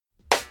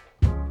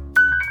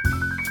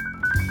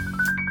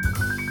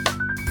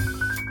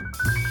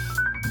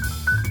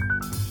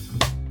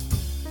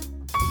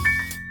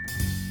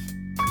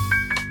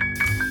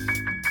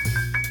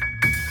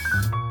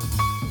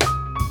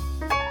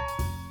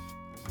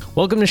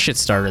Welcome to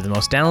Shitstarter, the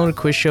most downloaded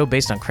quiz show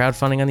based on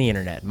crowdfunding on the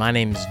internet. My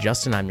name is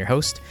Justin, I'm your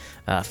host.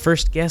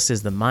 First guest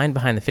is the mind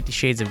behind the 50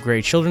 Shades of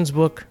Grey children's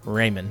book,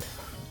 Raymond.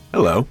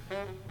 Hello.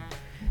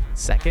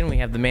 Second, we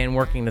have the man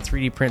working to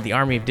 3D print the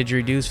army of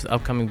didgeridoos for the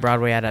upcoming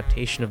Broadway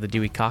adaptation of the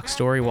Dewey Cox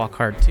story, Walk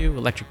Hard 2,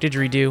 Electric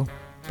Didgeridoo,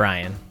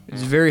 Brian.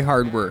 It's very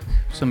hard work.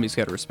 Somebody's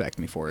got to respect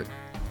me for it.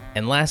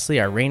 And lastly,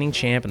 our reigning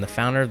champ and the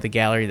founder of the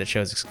gallery that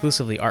shows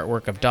exclusively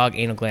artwork of dog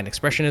anal gland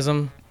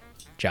expressionism,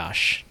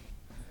 Josh.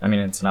 I mean,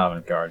 it's an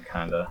avant-garde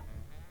kind of.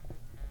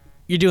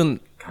 You're doing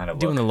Kind of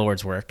the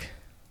Lord's work.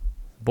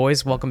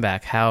 Boys, welcome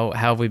back. How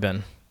have we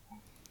been?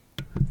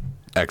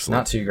 Excellent.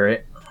 Not too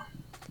great.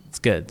 It's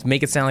good.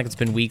 Make it sound like it's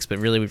been weeks, but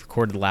really we've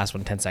recorded the last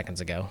one 10 seconds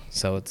ago.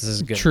 So this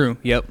is good. True.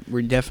 Yep.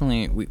 We're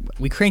definitely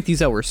we crank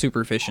these out. We're super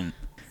efficient.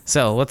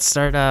 So let's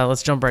start.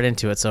 Let's jump right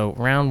into it. So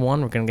round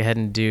one, we're gonna go ahead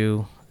and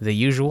do the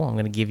usual. I'm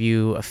gonna give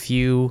you a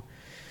few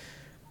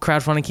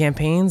crowdfunding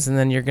campaigns, and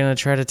then you're gonna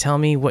try to tell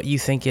me what you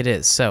think it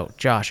is. So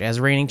Josh, as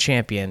reigning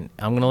champion,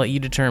 I'm gonna let you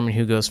determine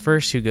who goes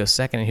first, who goes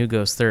second, and who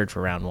goes third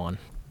for round one.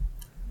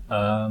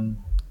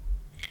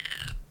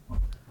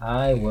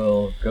 I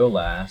will go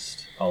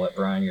last. I'll let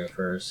Brian go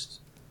first.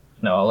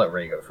 No, I'll let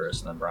Ray go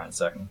first, and then Brian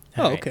second.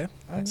 Oh, All right. okay.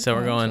 So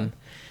we're going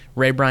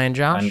Ray, Brian,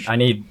 Josh. I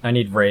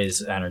need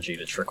Ray's energy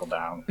to trickle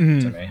down to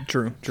me.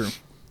 True.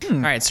 All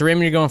right, so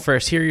Raymond, you're going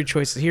first. Here are your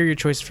choices. Here are your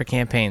choices for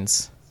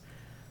campaigns.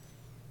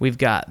 We've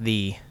got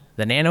the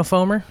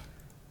Nanofoamer,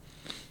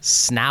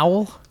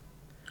 Snowl,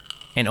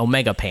 and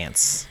Omega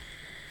Pants.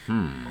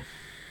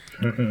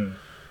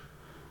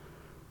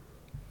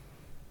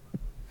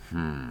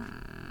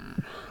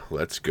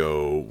 Let's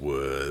go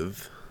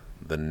with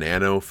the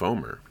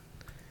Nanofoamer.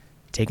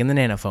 Taking the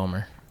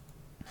Nanofoamer.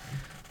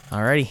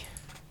 Alrighty.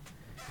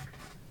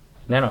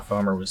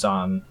 Nanofoamer was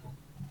on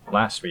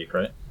last week,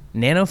 right?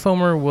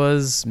 Nanofoamer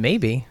was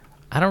maybe.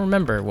 I don't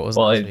remember what was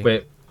Well, last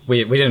week.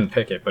 we didn't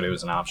pick it, but it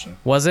was an option.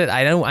 Was it?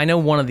 I know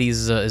one of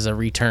these is a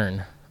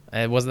return.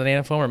 Was it the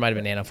Nanofoamer? It might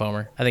have been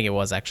Nanofoamer. I think it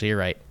was, actually. You're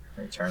right.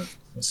 Return.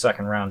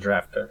 Second round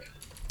draft pick.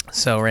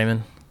 So,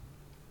 Raymond,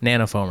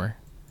 Nanofoamer,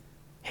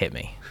 hit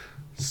me.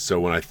 So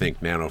when I think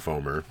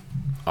Nanofoamer,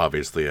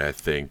 obviously I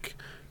think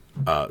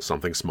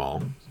something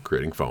small,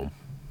 creating foam.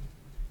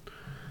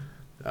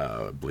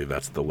 I believe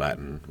that's the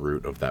Latin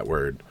root of that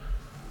word.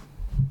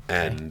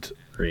 And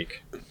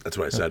Greek. that's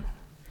what I said.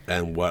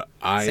 And what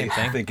Same I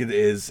thing. think it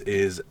is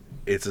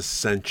it's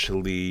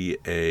essentially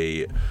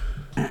a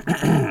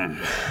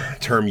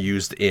term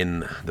used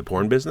in the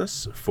porn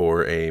business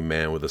for a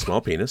man with a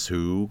small penis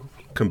who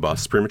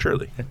combusts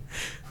prematurely.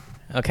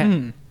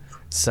 Okay.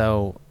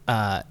 So,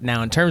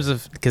 now in terms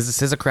of, because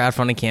this is a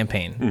crowdfunding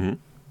campaign.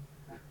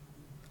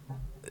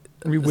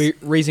 Are we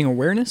raising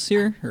awareness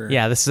here? Or?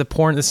 Yeah, this is a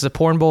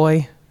porn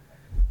boy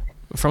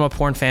from a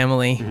porn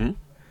family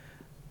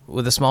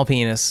with a small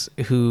penis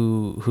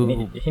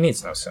who He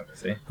needs no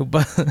sympathy. who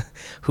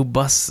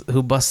busts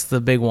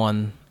the big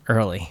one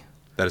early.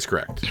 That is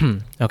correct.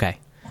 Okay.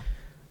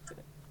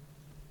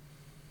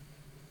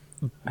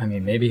 I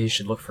mean, maybe he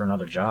should look for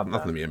another job.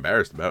 Nothing to be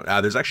embarrassed about.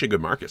 There's actually a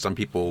good market. Some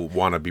people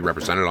want to be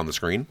represented on the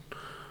screen.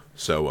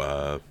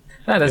 So,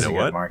 That is You know a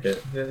good what?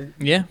 market.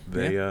 Yeah.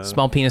 they...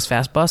 Small penis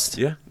fast bust.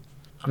 Yeah.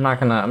 I'm not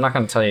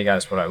gonna tell you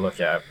guys what I look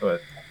at,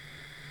 but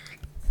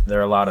there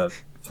are a lot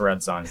of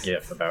threads on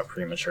GIF about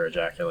premature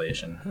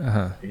ejaculation.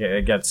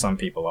 It gets some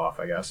people off,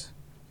 I guess.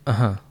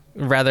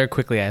 Rather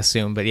quickly, I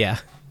assume, but yeah.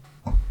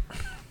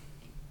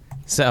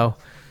 So, all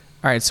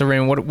right. So,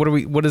 Raymond,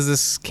 what is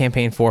this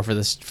campaign for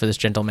this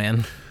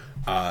gentleman?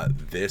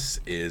 This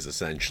is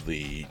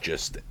essentially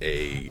just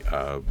a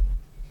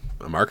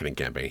marketing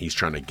campaign. He's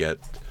trying to get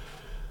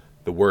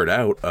the word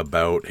out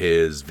about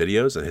his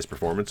videos and his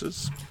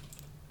performances.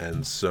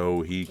 And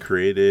so he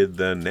created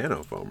the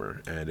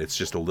Nanofoamer. And it's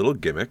just a little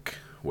gimmick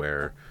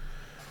where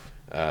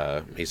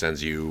he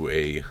sends you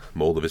a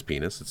mold of his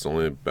penis. It's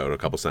only about a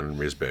couple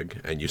centimeters big.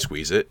 And you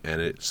squeeze it, and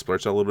it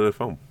splurts out a little bit of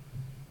foam.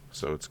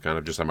 So it's kind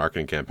of just a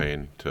marketing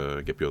campaign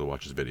to get people to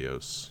watch his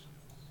videos.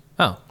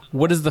 Oh,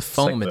 what is the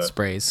foam like it the-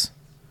 sprays?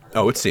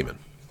 Oh, it's semen.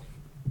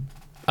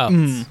 Oh,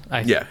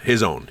 Yeah,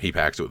 his own. He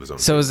packs it with his own.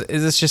 So is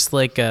this just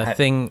like a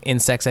thing in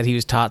sex ed he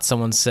was taught?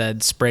 Someone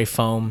said spray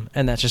foam,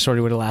 and that's just sort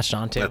of what it latched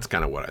onto. That's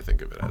kind of what I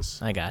think of it as.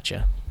 I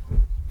gotcha.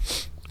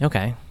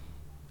 Okay.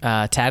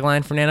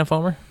 Tagline for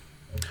Nanofoamer?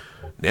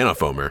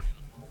 Nanofoamer.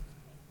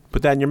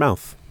 Put that in your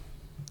mouth.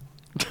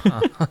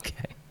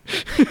 Okay.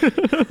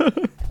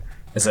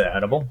 Is it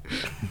edible?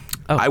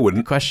 Oh, I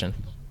wouldn't. Good question.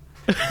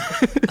 But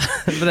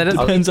that doesn't,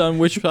 Depends on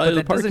which side but of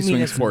the that park doesn't he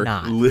mean swings it's for.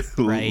 not.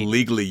 Right.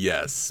 Legally,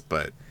 yes,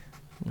 but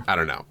I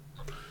don't know.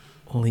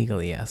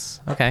 Legally, yes.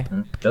 Okay.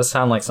 Does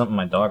sound like something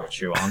my dog would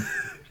chew on.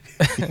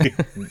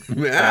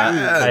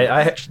 Ah,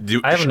 I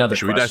have another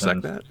Should we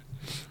question. dissect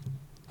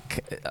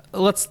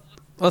that?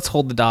 Let's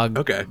hold the dog.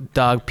 Okay.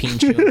 Dog peen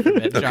chew for a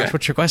bit. Okay. Josh,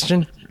 what's your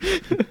question?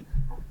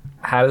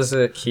 How does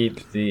it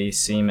keep the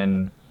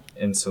semen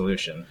in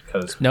solution?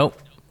 Because Nope.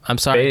 I'm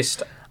sorry.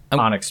 based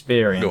on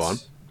experience, Go on.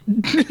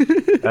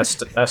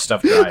 that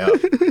stuff dry up.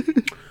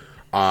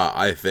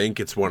 I think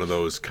it's one of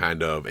those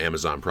kind of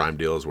Amazon Prime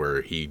deals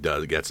where he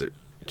gets it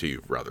to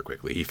you rather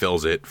quickly. He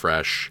fills it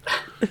fresh,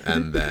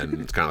 and then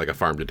it's kind of like a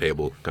farm to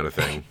table kind of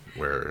thing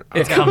where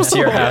It comes to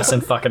your house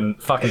and fucking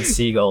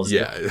seagulls.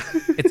 yeah,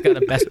 It's got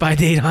a Best Buy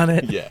date on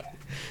it. yeah.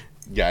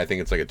 Yeah, I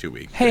think it's like a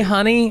 2-week. Hey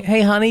honey,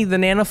 the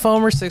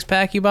Nanofoamer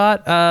 6-pack you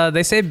bought.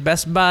 They say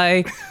Best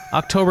Buy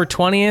October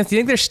 20th. You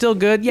think they're still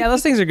good? Yeah,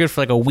 those things are good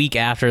for like a week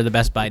after the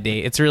Best Buy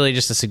date. It's really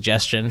just a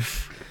suggestion.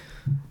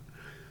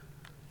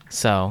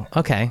 So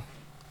okay.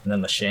 And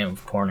then the shame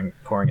of pouring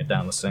it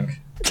down the sink.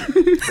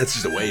 That's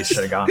just a waste.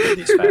 Should have gone for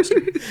these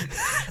faster.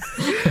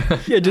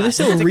 Yeah, do they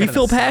sell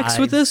refill the packs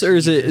with this, or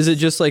is it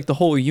just like the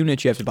whole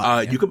unit you have to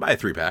buy? You can buy a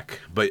 3-pack,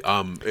 but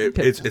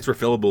it's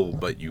refillable.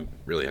 But you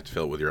really have to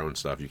fill it with your own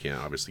stuff. You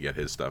can't obviously get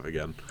his stuff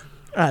again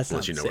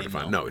unless you know where to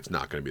find. No, it's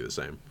not going to be the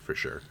same for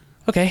sure.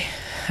 Okay,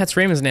 that's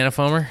Raymond's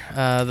Nanofoamer.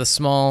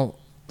 The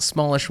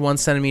smallish 1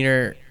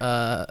 centimeter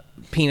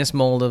penis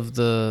mold of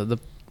the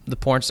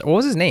porn star. What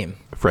was his name?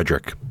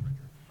 Frederick.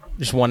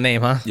 Just one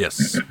name, huh?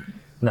 Yes.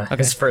 No,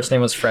 his first name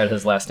was Fred.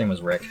 His last name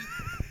was Rick.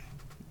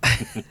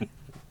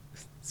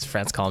 His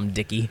friends call him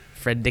Dicky.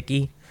 Fred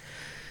Dicky.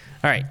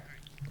 All right.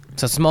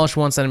 So smallish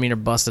 1 centimeter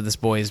bust of this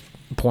boy's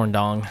porn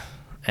dong,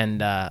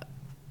 and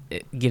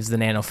it gives the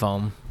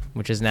nanofoam,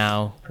 which is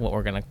now what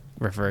we're gonna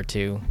refer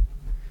to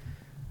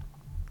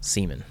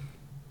semen.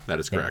 That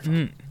is correct.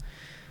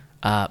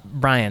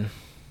 Brian,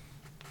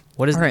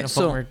 what is All right,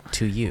 nanofoamer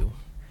to you?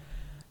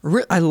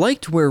 I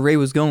liked where Ray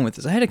was going with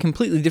this. I had a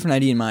completely different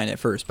idea in mind at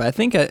first, but I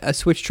think I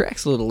switched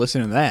tracks a little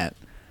listening to that.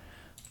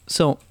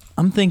 So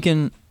I'm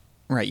thinking,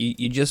 right?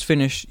 You just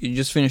finished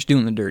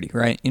doing the dirty,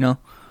 right? You know,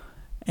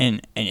 and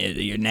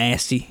you're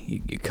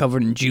nasty. You're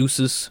covered in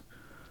juices,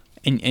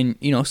 and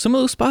you know some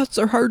of those spots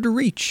are hard to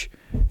reach.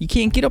 You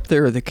can't get up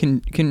there. The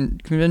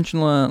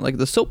conventional like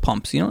the soap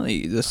pumps, you know,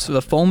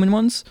 the foaming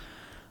ones.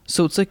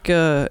 So it's like, you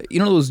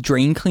know those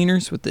drain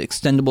cleaners with the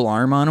extendable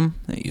arm on them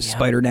that you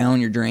spider down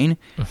your drain?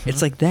 Mm-hmm.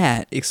 It's like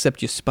that,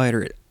 except you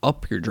spider it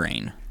up your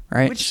drain,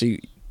 right?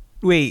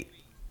 Wait,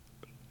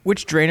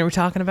 which drain are we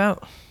talking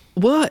about?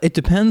 Well, it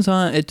depends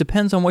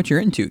on what you're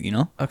into, you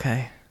know?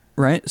 Okay.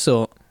 Right?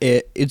 So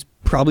it's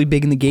probably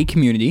big in the gay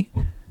community,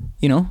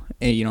 you know?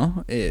 And,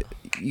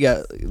 you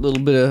got a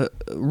little bit of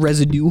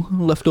residue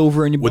left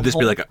over in your Would this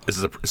be butthole. like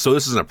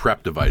this isn't a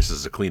prep device, this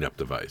is a cleanup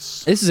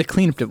device. This is a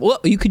cleanup device. Well,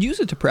 you could use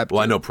it to prep.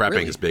 Well, I know prepping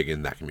really. is big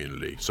in that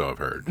community, so I've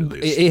heard at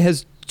least. It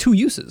has two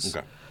uses.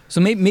 Okay. So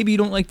maybe you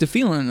don't like the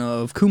feeling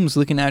of coombs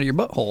licking out of your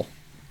butthole.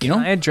 You know?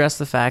 Can I address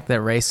the fact that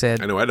Ray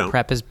said I know I don't.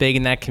 prep is big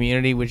in that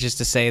community, which is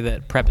to say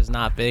that prep is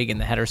not big in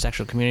the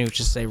heterosexual community, which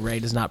is to say Ray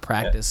does not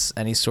practice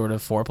any sort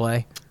of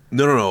foreplay?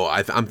 No.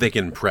 I'm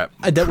thinking prep.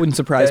 That wouldn't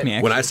surprise me,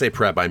 actually. When I say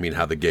prep, I mean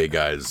how the gay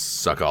guys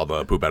suck all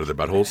the poop out of their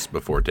buttholes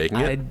before taking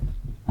it.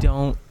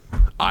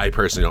 I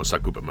personally don't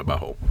suck poop at my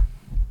butthole.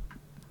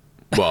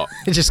 Well,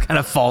 It just kind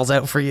of falls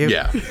out for you.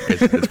 yeah,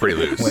 it's pretty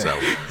loose, so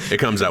it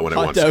comes out when it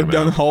Hot wants to dog come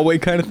down the out. hallway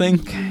kind of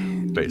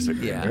thing.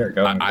 Basically, Yeah. Here,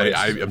 go on,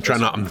 I'm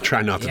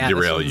trying not to Yeah,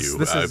 derail this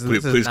you. is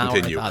Please not what I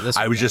continue. thought this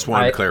I was was just about.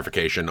 wanting I-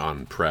 clarification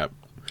on prep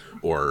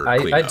or I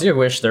cleanup. do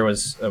wish there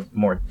was a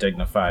more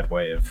dignified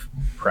way of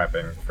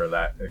prepping for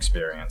that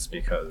experience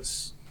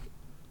because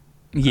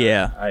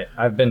Yeah.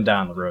 I've been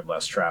down the road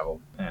less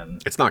traveled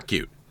and It's not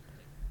cute.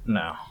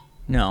 no.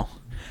 No.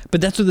 But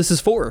that's what this is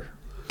for.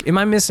 Am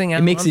I missing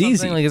out? It makes on it easy.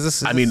 something? Like, is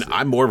this? I mean,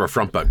 I'm more of a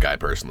front butt guy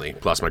personally.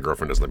 Plus, my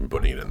girlfriend doesn't let me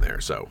putting it in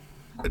there, so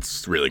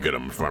it's really good.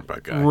 I'm a front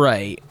butt guy.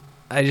 right.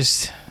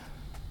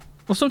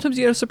 Well, sometimes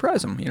you gotta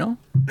surprise them, you know?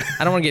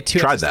 I don't want to get too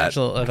Tried that.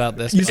 existential about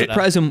this. You but,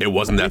 surprise them. It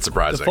wasn't that The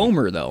surprising.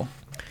 foamer, though.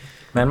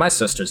 Man, my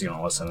sister's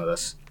gonna listen to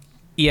this.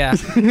 Yeah.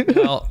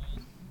 Well,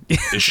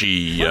 Is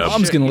she?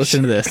 Mom's gonna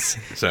listen to this.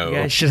 So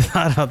yeah, I should have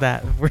thought about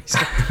that before you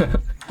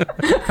started.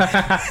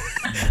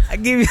 I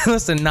gave you the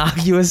most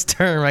innocuous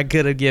term I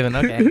could have given.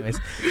 Okay, anyways.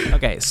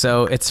 Okay,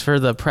 so it's for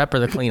the prep or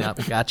the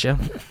cleanup. Gotcha.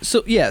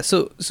 So yeah,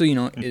 so you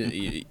know,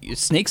 it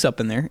snakes up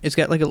in there. It's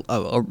got like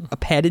a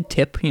padded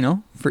tip, you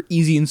know, for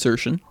easy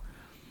insertion,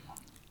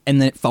 and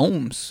then it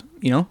foams,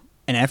 you know.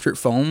 And after it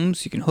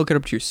foams, you can hook it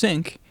up to your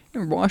sink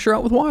and wash her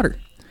out with water.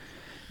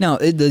 Now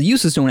the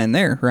uses don't end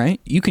there, right?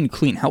 You can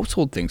clean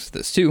household things with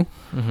this too.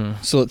 Mm-hmm.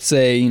 So let's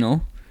say you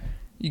know,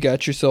 you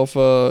got yourself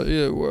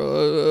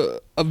a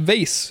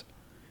vase,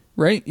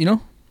 right? You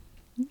know.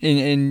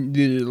 And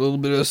a little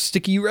bit of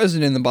sticky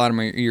resin in the bottom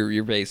of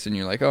your vase, and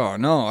you're like, oh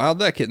no, how'd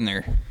that get in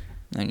there?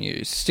 And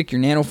you stick your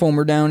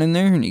nanofoamer down in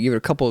there, and you give it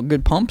a couple of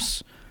good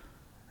pumps,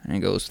 and it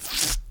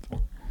goes,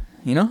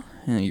 you know,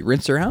 and you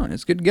rinse her out, and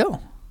it's good to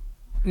go.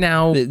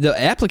 Now, The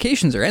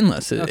applications are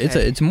endless.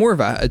 It's more of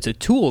a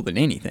tool than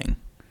anything.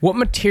 what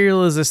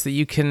material is this that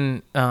you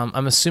can?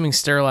 I'm assuming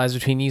sterilize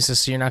between uses,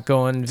 so you're not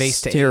going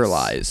vase to ace?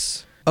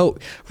 Sterilize. Oh,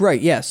 right,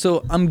 yeah.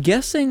 So I'm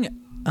guessing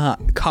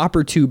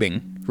copper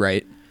tubing,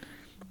 right?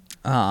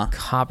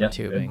 Copper Yeah,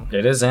 tubing.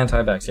 it is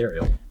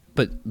antibacterial.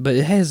 But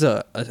it has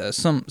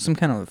some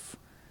kind of,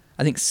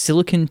 I think,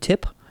 silicon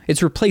tip.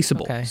 It's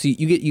replaceable. Okay. So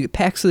you get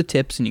packs of the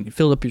tips, and you can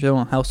fill up your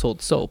own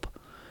household soap.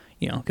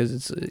 You know, because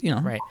it's you know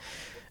Right.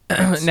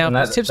 Now, and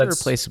those tips are that's-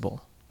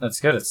 replaceable. That's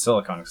good. It's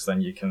silicone, because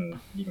then you can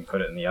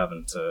put it in the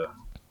oven to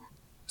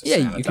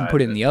Yeah, you can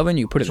put it in the oven.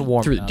 You put it To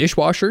warm through it the up.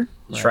 dishwasher.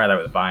 Try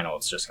that with vinyl.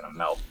 It's just gonna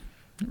melt.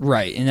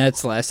 Right, and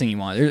that's the last thing you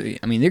want.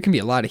 I mean, there can be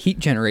a lot of heat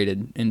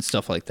generated and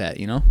stuff like that,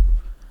 you know?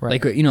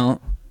 Right. Like,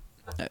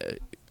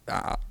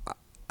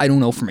 I don't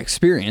know from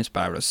experience,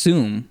 but I would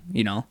assume,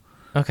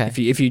 Okay.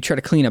 if you try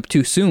to clean up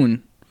too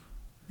soon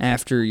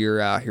after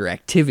your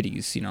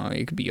activities,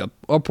 it could be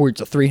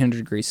upwards of 300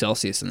 degrees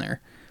Celsius in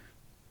there,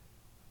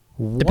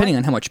 depending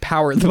on how much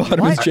power the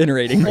bottom is What?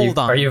 generating. Hold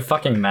on. Are you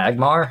fucking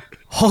Magmar?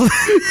 Hold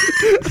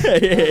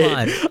Hey,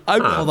 on.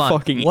 I'm Hold not on.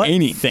 fucking What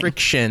anything.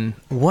 friction?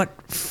 What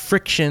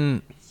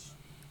friction?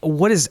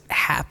 What has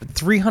happened?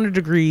 300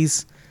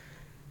 degrees.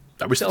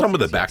 Are we still talking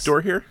about the back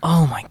door here?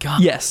 Oh my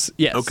god. Yes.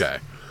 Okay.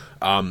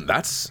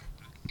 That's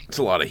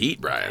a lot of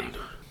heat, Brian.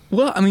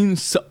 Well, I mean,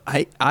 so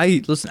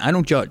I listen. I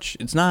don't judge.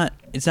 It's not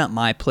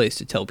my place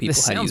to tell people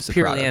This how to use sounds the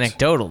purely products.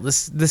 anecdotal.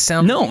 This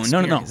sounds No.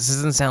 experience. This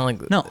doesn't sound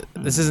like No.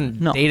 This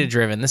isn't No. data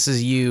driven. This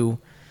is you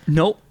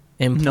Nope.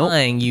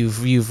 implying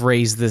you've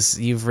raised the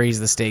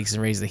stakes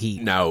and raised the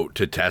heat. Now,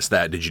 to test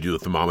that, did you do the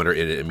thermometer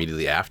in it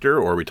immediately after,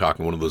 or are we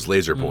talking one of those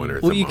laser pointer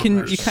Well, you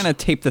thermometers? kind of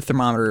tape the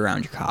thermometer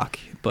around your cock,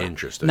 but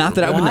Interesting. Not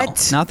that I would know.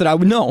 What? Not that I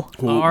would know.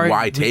 Well, are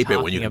why we tape it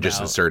when you talking can just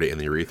about? insert it in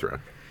the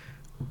urethra?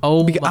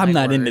 Oh, Because my I'm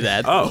not word. into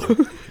that.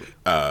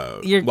 Oh,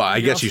 You're- well, I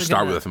you're guess you also start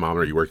gonna- with a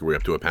thermometer, you work your way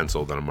up to a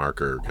pencil, then a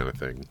marker kind of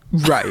thing.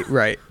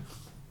 Right.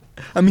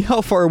 I mean, how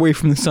far away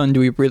from the sun do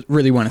we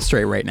really want to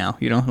stray right now?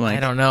 Like, I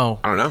don't know.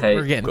 I don't know. Hey,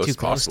 We're getting Close too as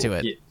close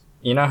possible. to it.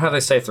 You know how they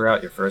say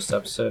throughout your first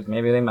episode?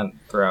 Maybe they meant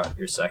throughout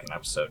your second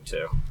episode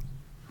too.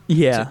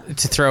 Yeah.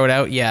 To throw it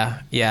out, yeah.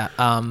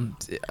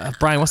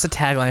 Brian, what's the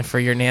tagline for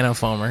your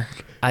nanofoamer?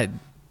 I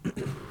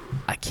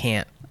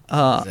can't.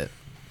 What is it?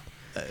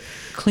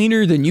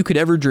 Cleaner than you could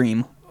ever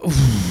dream.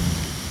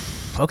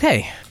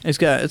 Okay. It's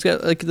got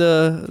like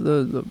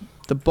the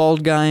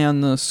bald guy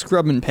on the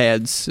scrubbing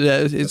pads.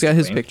 It's got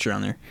his Clean? picture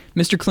on there.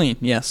 Mr. Clean,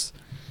 yes.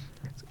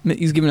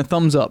 He's giving a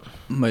thumbs up,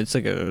 but it's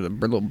like a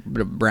little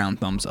bit of brown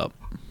thumbs up.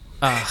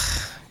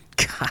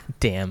 God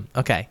damn.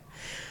 Okay.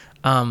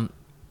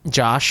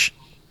 Josh,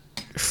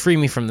 free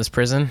me from this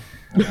prison.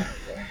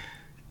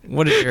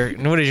 What is your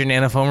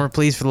nanofoamer?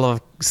 Please,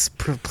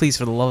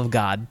 for the love of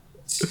God.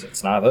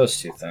 It's not those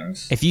two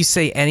things. If you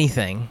say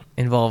anything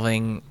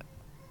involving,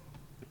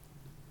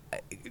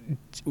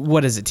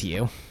 what is it to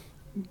you?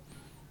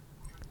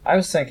 I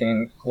was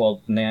thinking,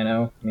 well,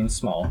 nano means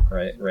small,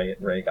 right?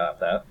 Ray got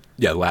that.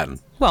 Yeah, Latin.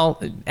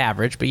 Well,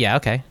 average, but yeah,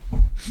 okay.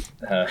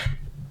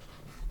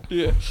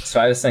 Yeah. So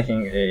I was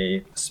thinking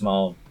a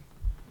small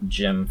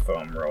gym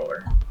foam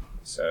roller.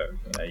 So,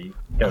 you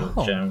go to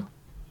the gym,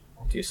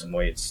 do some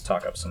weights,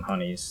 talk up some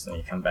honeys, then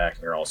you come back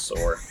and you're all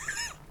sore.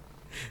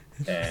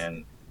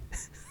 And,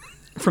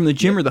 From the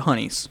gym or the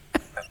honeys?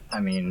 I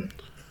mean,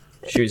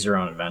 choose your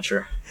own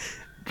adventure.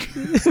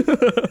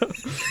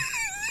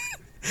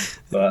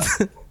 But,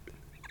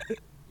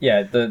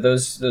 yeah,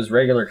 those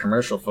regular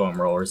commercial foam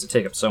rollers that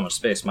take up so much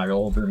space, my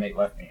old roommate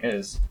left me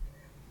his.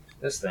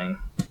 This thing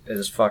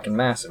is fucking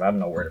massive. I don't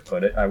know where to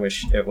put it. I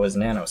wish it was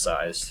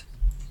nano-sized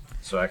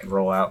so I could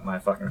roll out my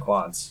fucking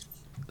quads.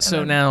 And So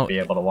then now, be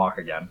able to walk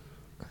again.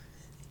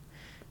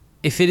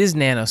 if it is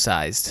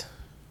nano-sized,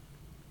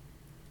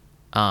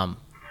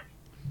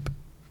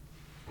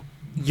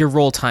 your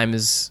roll time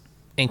is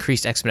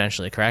increased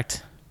exponentially,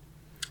 correct?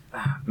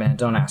 Man,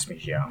 don't ask me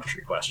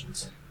geometry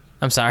questions.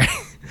 I'm sorry.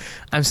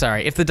 I'm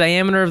sorry. If the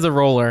diameter of the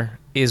roller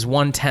is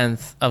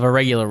 1/10 of a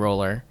regular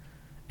roller,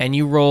 and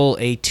you roll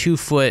a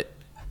 2-foot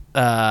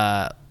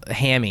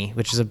hammy,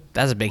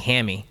 that's a big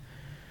hammy,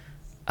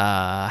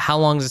 how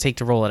long does it take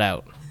to roll it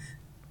out?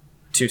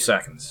 2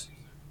 seconds.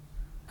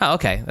 Oh,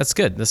 okay. That's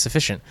good. That's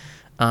sufficient.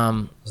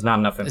 There's not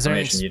enough Is there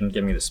any information. You didn't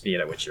give me the speed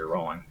at which you're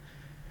rolling.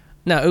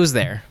 No, it was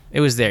there.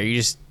 It was there.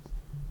 You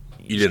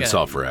didn't gotta-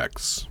 solve for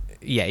X.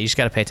 Yeah, you just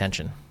got to pay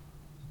attention.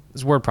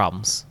 It's word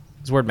problems.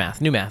 It's word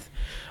math. New math.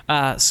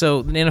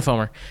 So the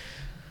nanofoamer,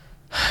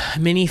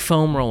 mini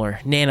foam roller,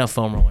 nano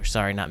foam roller.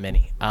 Sorry, not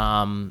mini.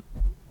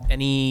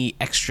 Any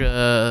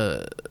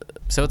extra?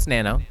 So it's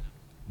nano.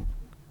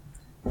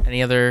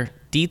 Any other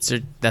deets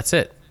or that's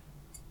it?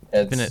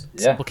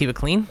 Yeah, We'll keep it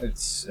clean.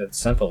 it's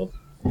simple.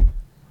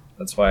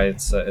 That's why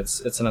it's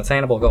an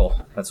attainable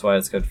goal. That's why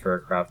it's good for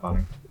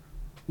crowdfunding.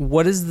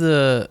 What is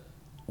the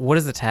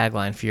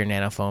tagline for your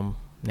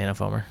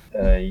nanofoamer?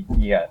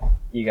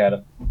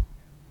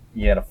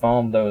 You gotta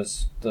foam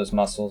those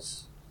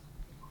muscles,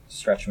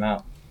 stretch them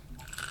out.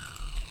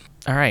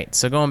 All right,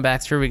 so going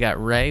back through, we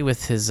got Ray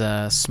with his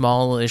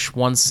smallish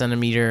 1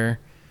 centimeter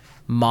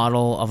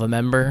model of a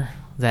member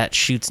that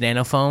shoots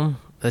nanofoam.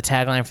 The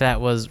tagline for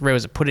that was, Ray,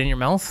 was it put it in your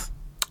mouth?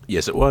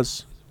 Yes, it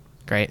was.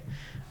 Great.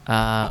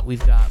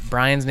 We've got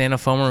Brian's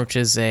nanofoamer, which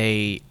is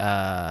a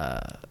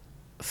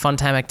fun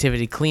time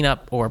activity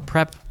cleanup or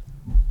prep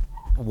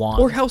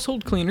wand. Or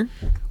household cleaner.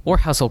 Or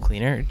household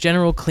cleaner,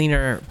 general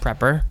cleaner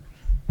prepper.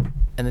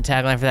 And the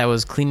tagline for that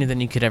was cleaner than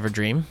you could ever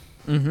dream.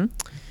 Mm-hmm.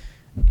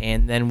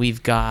 And then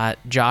we've got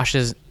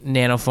Josh's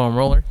nanofoam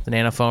roller, the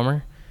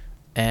nanofoamer.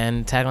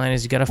 And tagline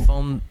is you gotta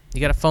foam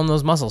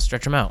those muscles,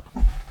 stretch them out.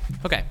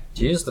 Okay.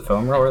 Do you use the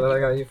foam roller that I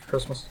got you for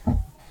Christmas?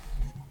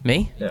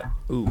 Me? Yeah.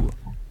 Ooh.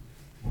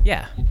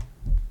 Yeah.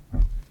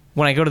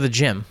 When I go to the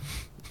gym.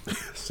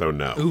 So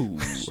no. Ooh.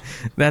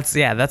 That's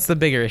the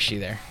bigger issue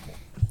there.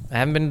 I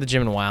haven't been to the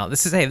gym in a while.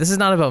 This is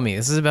not about me.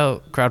 This is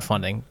about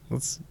crowdfunding.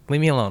 Leave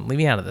me alone. Leave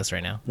me out of this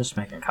right now. Just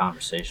making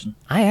conversation.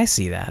 I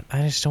see that.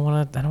 I just don't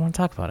want to. I don't want to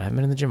talk about it. I haven't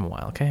been in the gym in a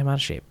while. Okay, I'm out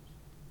of shape.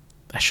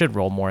 I should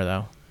roll more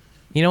though.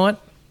 You know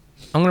what?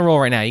 I'm gonna roll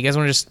right now. You guys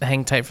want to just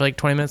hang tight for like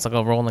 20 minutes? I'll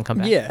go roll and then come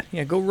back.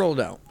 Yeah, go rolled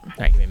out. All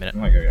right, give me a minute.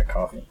 I'm gonna go get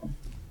coffee.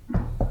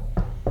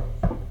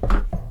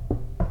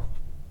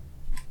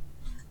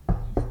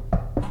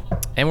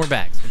 And we're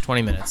back for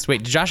 20 minutes.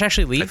 Wait, did Josh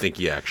actually leave? I think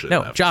he actually No,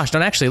 left. Josh,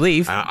 don't actually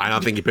leave. I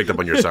don't think he picked up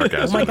on your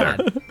sarcasm Oh my there.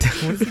 god.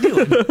 What is he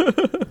doing?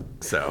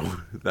 So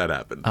that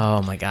happened.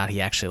 Oh my god,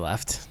 he actually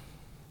left.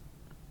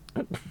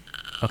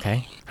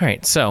 Okay. All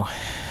right. So,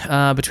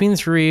 between the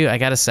three, I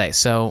gotta say,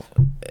 so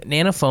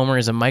Nanofoamer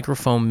is a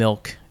microfoam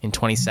milk in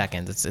 20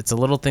 seconds. It's a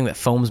little thing that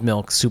foams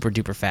milk super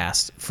duper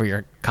fast for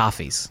your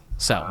coffees.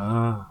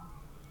 So,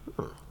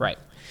 right.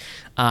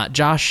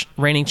 Josh,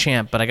 reigning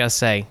champ, but I gotta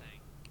say,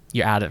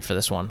 you're out it for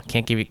this one.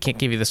 Can't give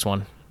you this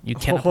one. You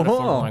cannot put a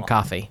Formula One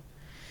coffee.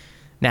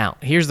 Now,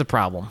 here's the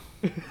problem.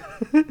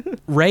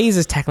 Ray's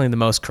is technically the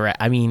most correct.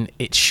 I mean,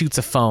 it shoots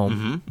a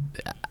foam.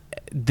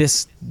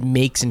 This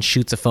makes and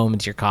shoots a foam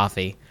into your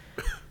coffee.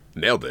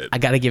 Nailed it. I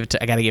gotta give it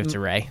to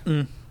Ray.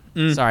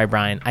 Sorry,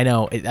 Brian. I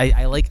know.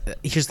 I like.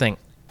 Here's the thing,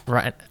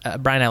 Brian.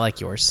 I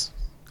like yours.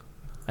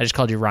 I just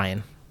called you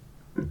Ryan.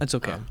 That's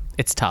okay.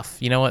 It's tough.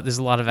 You know what? There's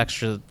a lot of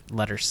extra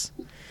letters.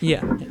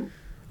 Yeah.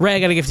 Ray, I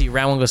gotta give it to you.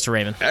 Round one goes to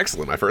Raymond.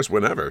 Excellent. My first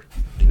win ever.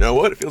 You know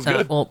what? It feels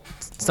good. Well,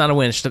 it's not a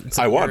win. It's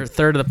I won. You're a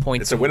third of the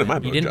points. It's a win in my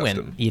book, You didn't win.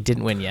 Justin. You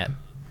didn't win yet.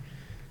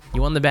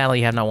 You won the battle.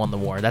 You have not won the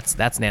war. That's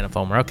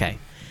Nanofoamer. Okay.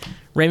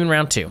 Raymond,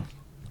 round two.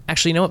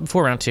 Actually, you know what?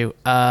 Before round two,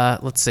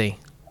 let's see.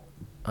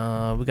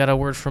 We got a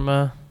word from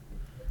a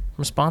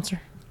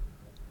sponsor.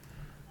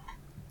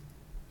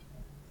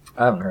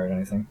 I haven't heard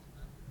anything.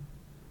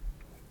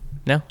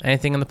 No?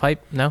 Anything in the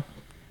pipe? No?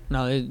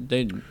 No,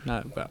 they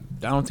not. I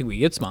don't think we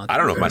get sponsored. I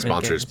don't know if my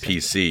sponsor is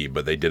PC,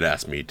 but they did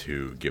ask me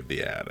to give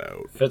the ad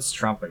out. If it's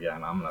Trump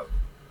again, I'm gonna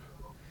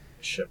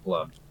ship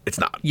blood. It's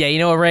not. Yeah, you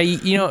know what, Ray?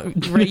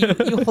 Ray,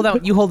 you hold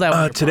out. You hold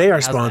out. Today, our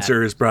How's that?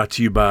 sponsor is brought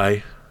to you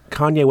by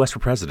Kanye West for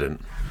President.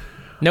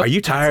 Nope. Are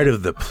you tired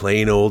of the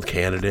plain old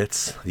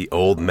candidates, the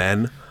old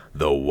men,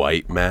 the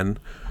white men?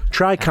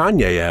 Try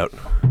Kanye out.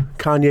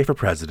 Kanye for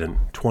President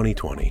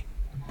 2020.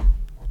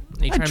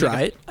 Are you I'd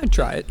try it. I'd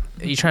try it.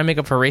 Are you trying to make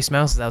up for Race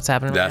Mouse? Is that what's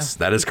happening right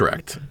That is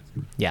correct.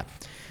 now? Yeah.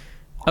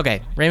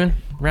 Okay, Raymond,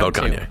 round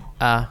Vote two.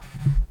 Kanye.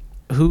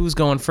 Who's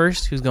going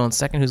first? Who's going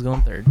second? Who's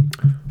going third?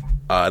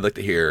 I'd like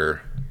to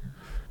hear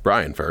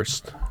Brian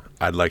first.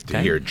 I'd like to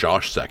Okay. hear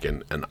Josh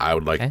second, and I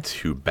would like Okay.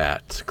 to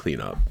bat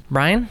cleanup.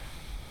 Brian,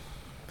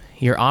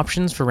 your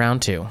options for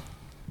round two.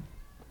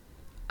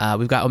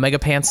 We've got Omega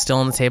Pants still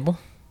on the table.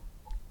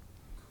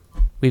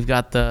 We've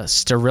got the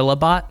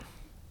Sterilabot.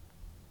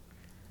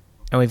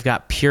 And we've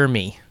got Pure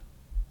Me.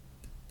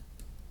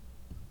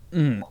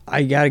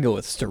 I gotta go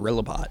with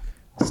Sterilabot.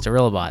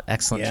 Sterilabot.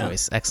 Excellent Yeah.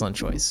 choice. Excellent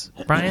choice.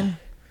 Brian,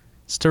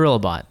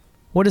 Sterilabot.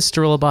 What is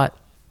Sterilabot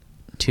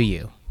to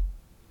you?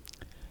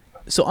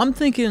 So I'm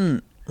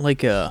thinking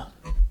like a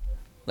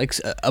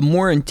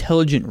more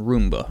intelligent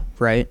Roomba,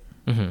 right?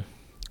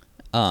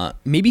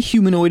 Maybe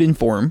humanoid in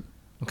form,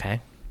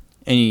 Okay.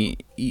 and he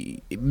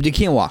they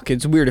can't walk.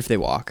 It's weird if they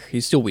walk. He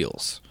still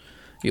wheels.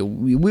 He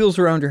wheels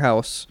around your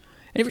house,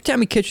 and every time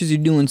he catches you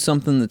doing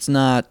something that's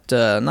not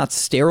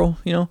sterile,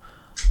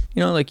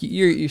 like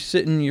you're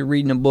sitting, you're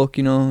reading a book,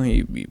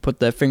 you put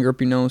that finger up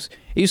your nose,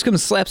 he just comes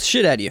and slaps the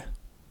shit out of you.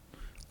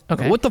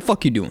 Okay. What the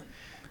fuck you doing?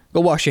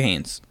 Go wash your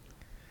hands.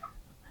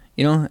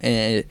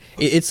 And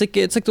it's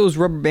like those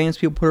rubber bands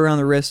people put around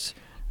the wrist.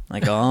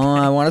 Like, oh,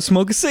 I want to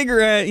smoke a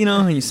cigarette,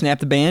 and you snap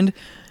the band.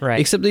 Right.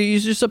 Except that you're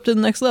just up to the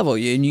next level.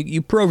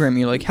 You program.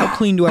 You're like, how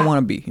clean do I want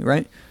to be,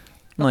 right?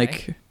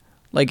 Like,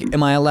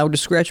 am I allowed to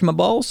scratch my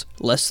balls?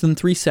 Less than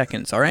 3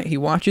 seconds, all right? He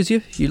watches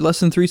you. You less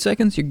than 3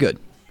 seconds, you're good.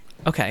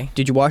 Okay.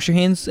 Did you wash your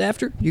hands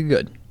after? You're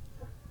good.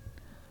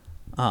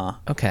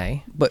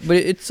 Okay. But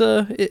it's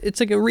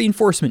like a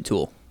reinforcement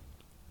tool.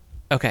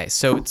 Okay.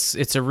 So it's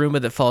a Roomba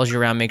that follows you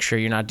around, make sure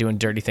you're not doing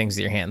dirty things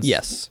with your hands.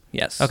 Yes.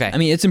 Okay. I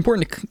mean, it's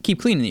important to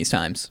keep clean in these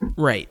times.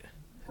 Right.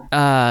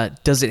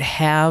 Does it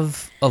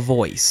have a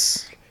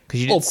voice? Because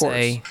you didn't Of course.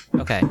 say.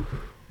 Okay.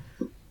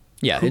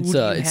 Yeah, Who it's do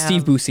you it's have-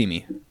 Steve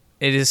Buscemi.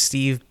 It is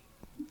Steve.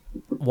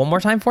 One more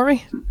time for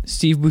me.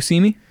 Steve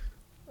Buscemi?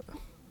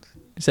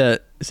 Is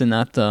it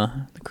not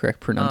the correct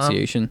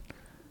pronunciation?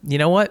 You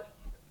know what?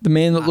 The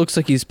man that looks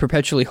like he's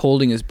perpetually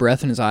holding his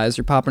breath and his eyes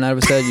are popping out of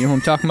his head. You know what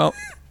I'm talking about?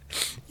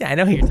 Yeah, I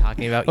know who you're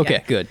talking about. Okay,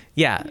 Yeah. good.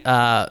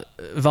 Yeah.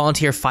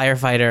 Volunteer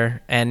firefighter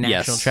and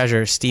national Yes.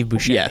 treasure Steve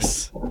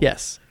Buscemi.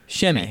 Yes.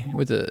 Shemmy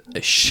with a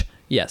sh.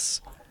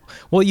 Yes.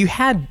 Well, you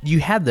had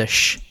the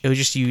sh. It was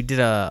just you did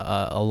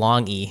a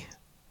long e.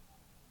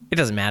 It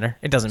doesn't matter.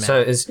 It doesn't So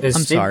matter. is I'm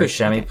Steve sorry.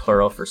 Buscemi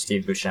plural for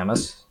Steve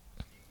Buscemi's?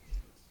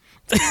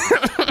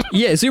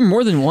 Yeah, is there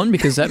more than one?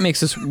 Because that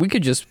makes us. We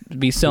could just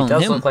be He selling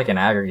does him. look like an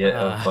aggregate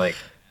of like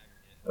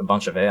a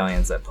bunch of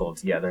aliens that pulled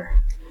together.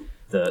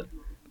 The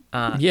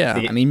Yeah,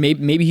 The- I mean,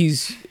 maybe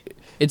he's.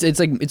 It's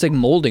like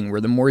molding, where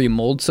the more you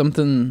mold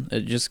something,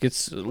 it just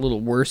gets a little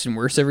worse and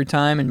worse every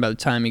time, and by the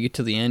time you get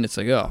to the end, it's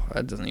like, oh,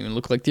 that doesn't even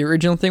look like the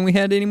original thing we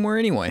had anymore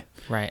anyway.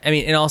 Right. I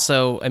mean, and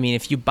also, I mean,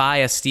 if you buy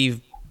a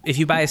Steve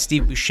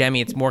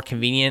Buscemi, it's more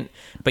convenient,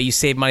 but you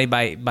save money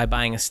by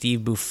buying a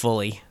Steve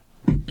Buffully,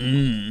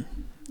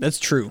 That's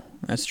true.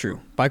 That's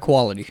true. By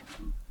quality,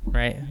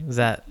 right? Is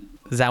that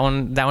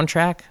one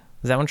track?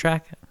 Is that one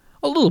track?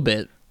 a little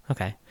bit.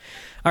 Okay.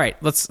 All right.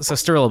 So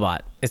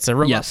Sterilobot. It's a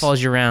robot Yes.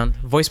 follows you around,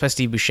 voiced by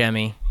Steve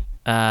Buscemi.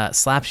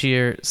 Slaps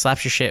your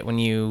shit when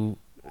you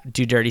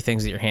do dirty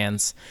things with your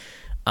hands.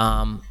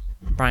 Brian,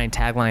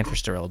 tagline for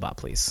Sterilobot,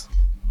 please.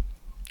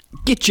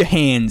 Get your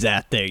hands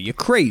out there, you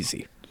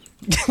crazy.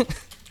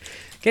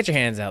 Get your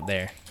hands out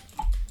there.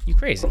 You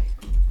crazy.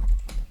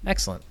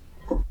 Excellent.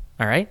 All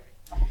right.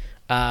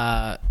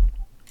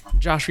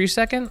 Josh, were you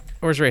second?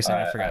 Or was Ray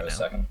second? I forgot was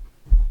now. second.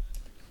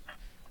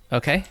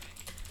 Okay.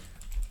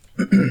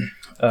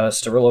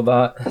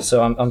 Sterilobot.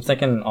 So I'm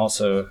thinking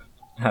also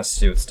has to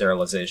do with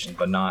sterilization,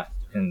 but not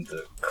in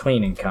the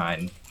cleaning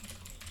kind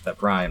that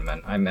Brian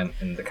meant. I meant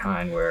in the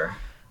kind where,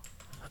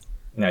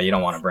 you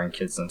don't want to bring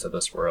kids into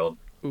this world.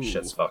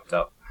 Shit's fucked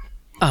up.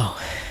 Oh.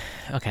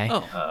 Okay.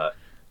 Oh.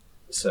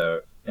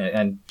 So,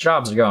 and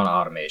jobs are going to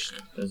automation.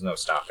 There's no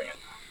stopping it.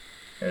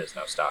 There's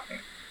no stopping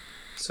it.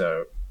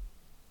 So,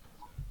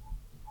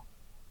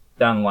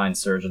 down the line,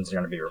 surgeons are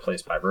going to be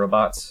replaced by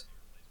robots.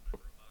 A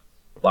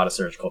lot of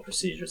surgical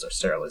procedures are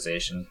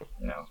sterilization.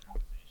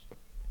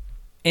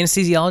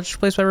 Anesthesiologists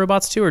replaced by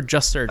robots too, or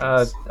just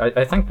surgeons?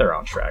 I think they're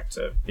on track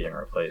to being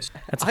replaced.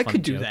 That's a I funny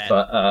could do joke. that.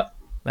 But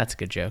That's a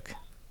good joke.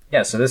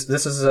 yeah, so this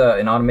is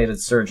an automated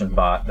surgeon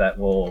bot that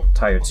will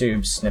tie your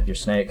tubes, snip your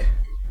snake,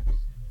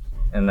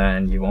 and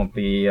then you won't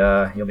be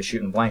you'll be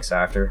shooting blanks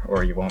after,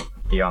 or you won't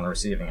be on the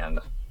receiving end.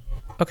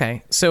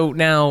 Okay. So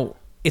now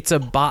it's a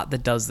bot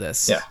that does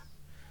this. Yeah.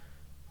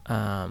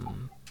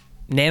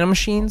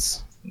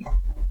 Nanomachines?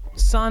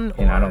 Son?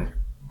 I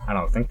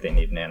don't think they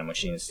need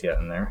nanomachines to get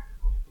in there.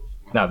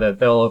 No,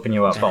 they'll open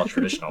you up all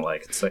traditional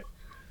like.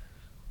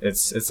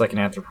 It's like an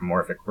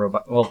anthropomorphic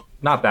robot. Well,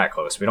 not that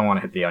close. We don't want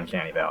to hit the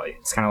uncanny valley.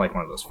 It's kind of like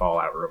one of those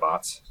Fallout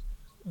robots.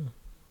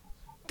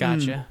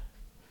 Gotcha.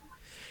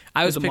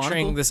 I was With a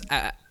picturing monocle?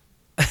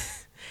 this.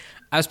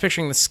 I was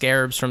picturing the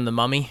scarabs from the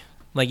Mummy.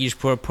 Like you just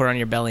put it on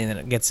your belly and then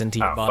it gets into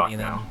your Oh body. fuck And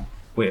then no.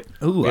 We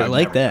Ooh, I would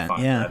like never that,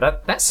 find yeah.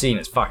 That scene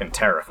is fucking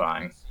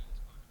terrifying.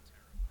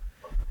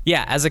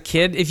 yeah, as a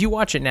kid, if you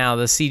watch it now,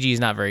 the CG is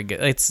not very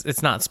good.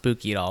 It's not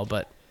spooky at all,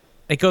 but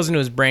it goes into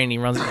his brain. And he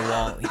runs into the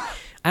wall.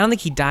 I don't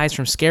think he dies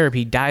from scarab.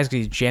 He dies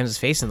because he jams his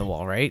face in the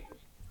wall, right?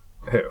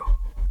 Who?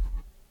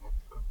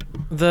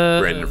 The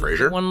Brendan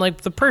Fraser? one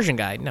like the Persian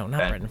guy. No, not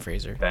Ben- Brendan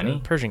Fraser. Benny? The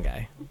Persian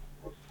guy.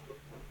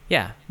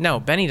 Yeah, no,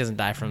 Benny doesn't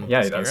die from Yeah,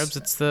 the he scarabs. does.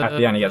 It's the At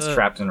the end, he gets the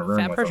trapped in a room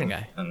fat with Persian him,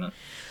 guy. and then,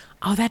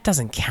 Oh, that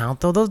doesn't count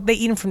though. They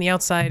eat him from the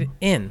outside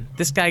in.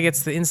 This guy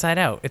gets the inside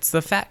out. It's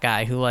the fat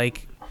guy who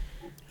like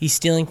he's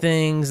stealing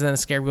things, and then a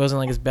scarab goes in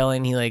like his belly,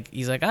 and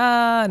he's like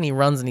and he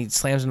runs and he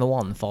slams into the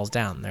wall and falls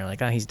down. And they're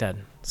like, he's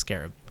dead.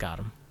 Scarab got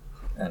him.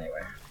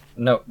 anyway.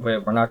 No,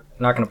 we're not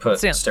going to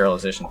put Yeah.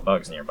 sterilization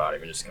bugs in your body.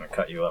 We're just going to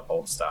cut you up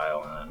old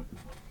style and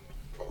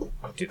then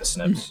do the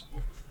snips.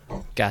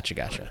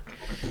 Gotcha.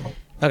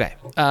 Okay.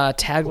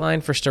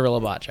 Tagline for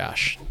Sterilobot,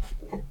 Josh.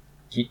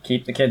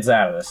 Keep the kids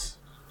out of this.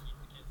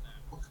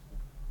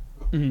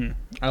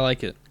 I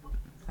like it.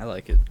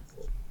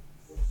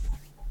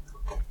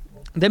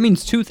 That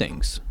means two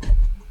things.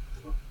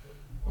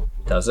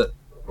 Does it?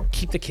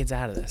 Keep the kids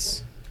out of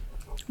this.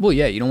 Well,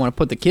 yeah, you don't want to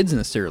put the kids in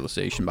the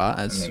sterilization bot.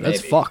 That's mean, that's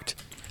maybe. fucked.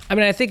 I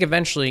mean, I think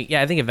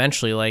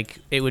eventually, like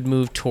it would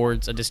move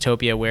towards a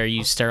dystopia where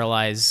you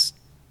sterilize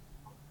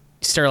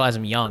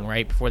them young,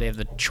 right? Before they have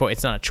the choice.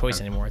 It's not a choice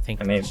anymore. I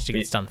think I mean, it just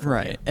gets done.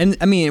 Right. And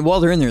I mean,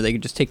 while they're in there, they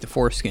could just take the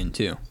foreskin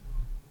too.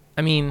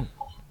 I mean,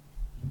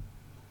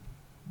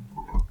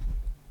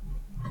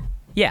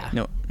 yeah.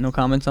 No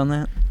comments on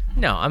that.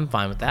 No, I'm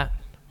fine with that.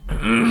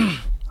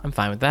 I'm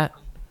fine with that.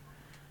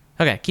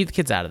 Okay, keep the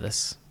kids out of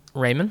this.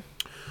 Raymond,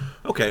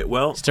 Okay,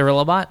 well,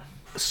 Sterilobot.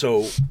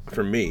 so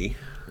for me,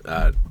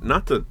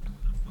 not to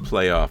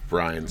play off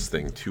Brian's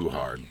thing too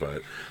hard,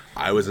 but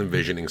I was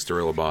envisioning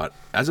Sterilobot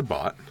as a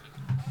bot,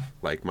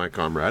 like my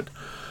comrade.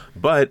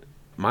 But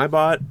my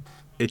bot,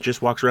 it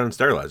just walks around and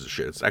sterilizes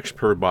shit. It's actually a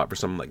perfect bot for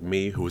someone like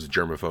me who is a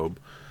germaphobe.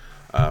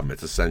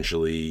 It's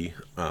essentially,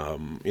 a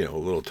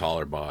little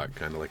taller bot,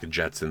 kind of like a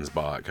Jetsons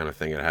bot kind of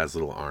thing. It has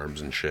little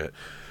arms and shit.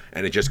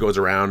 And it just goes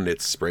around,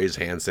 it sprays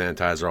hand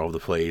sanitizer all over the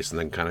place, and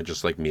then kind of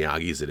just like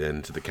Miyagi's it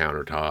into the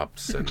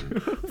countertops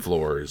and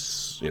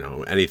floors,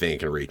 anything it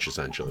can reach,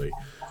 essentially.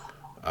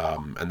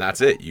 And that's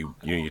it. You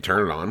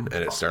turn it on, and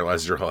it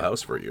sterilizes your whole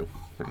house for you.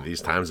 In these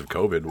times of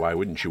COVID, why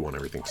wouldn't you want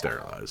everything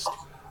sterilized?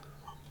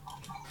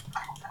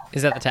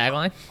 Is that the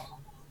tagline?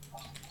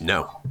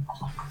 No.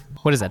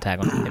 What is that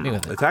tagline? Hit me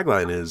with The it.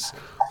 tagline is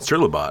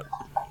Sterilobot,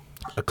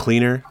 a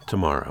cleaner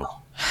tomorrow.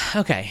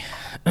 Okay.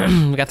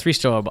 We got 3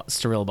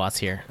 Sterilobots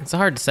here. It's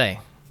hard to say.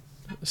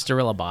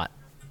 Sterilobot.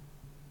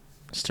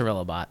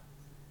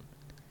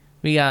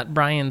 We got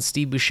Brian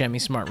Steve Buscemi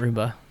Smart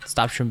Roomba.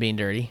 Stops from being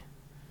dirty.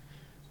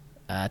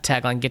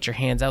 Tagline, get your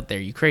hands out there,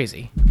 you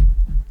crazy.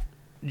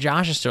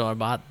 Josh is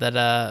Sterilobot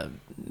that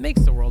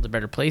makes the world a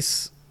better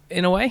place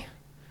in a way.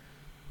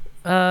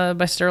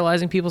 By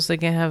sterilizing people so they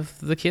can't have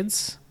the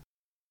kids.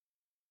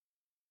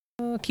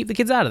 Keep the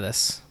kids out of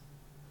this.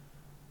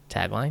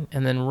 Tagline.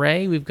 And then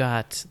Ray, we've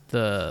got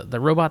the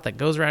robot that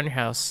goes around your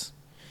house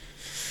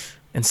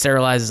and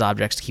sterilizes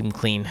objects to keep them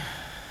clean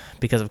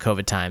because of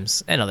COVID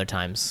times and other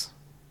times.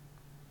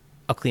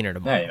 I'll clean her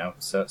tomorrow. Yeah, you know,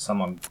 so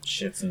someone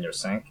shits in your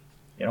sink.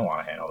 You don't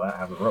want to handle that.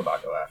 Have the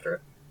robot go after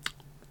it.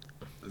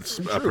 It's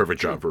a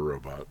perfect job for a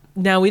robot.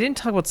 Now, we didn't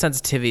talk about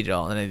sensitivity at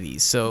all in any of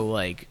these. So,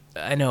 like,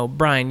 I know,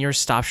 Brian, yours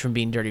stops from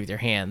being dirty with your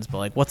hands, but,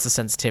 like, what's the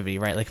sensitivity,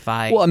 right? Like, if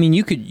I... Well, I mean,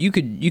 you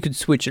could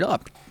switch it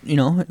up. You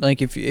know,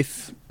 like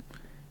if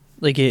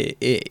like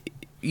it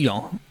you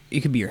know,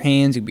 it could be your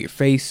hands, it could be your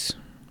face,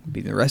 it could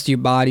be the rest of your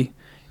body.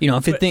 You know,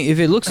 if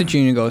it looks at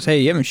you and it goes, "Hey,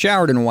 you haven't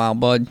showered in a while,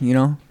 bud," you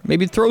know,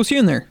 maybe it throws you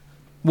in there.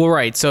 Well,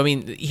 right. So, I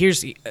mean,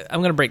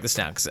 I'm going to break this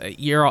down because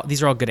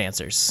these are all good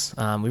answers.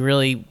 We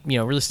really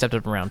stepped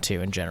up in round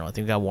 2 in general. I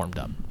think we got warmed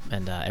up,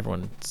 and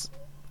everyone's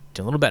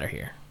doing a little better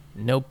here.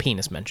 No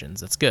penis mentions.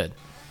 That's good,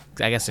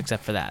 I guess,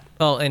 except for that.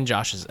 Well, and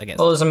Josh's, I guess.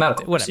 Well, there's a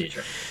medical Whatever.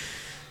 procedure.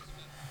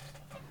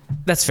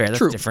 That's fair. That's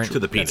True. different. To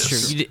the That's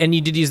penis. true. And you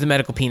did use the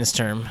medical penis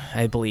term,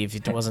 I believe.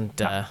 It wasn't.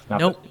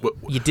 Nope. What-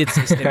 You did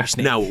say snip your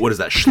snake. Now, what is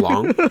that,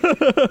 schlong?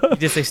 You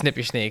did say snip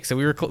your snake. So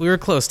we were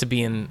close to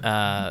being.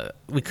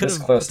 We could This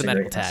have close put the to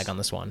medical greatness. tag on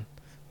this one.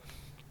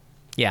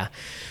 Yeah.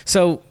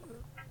 So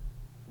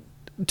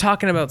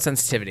talking about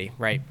sensitivity,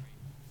 right?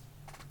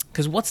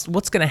 Because what's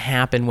going to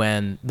happen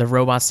when the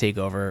robots take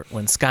over?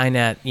 When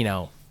Skynet, you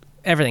know,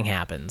 everything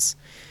happens.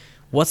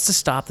 What's to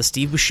stop the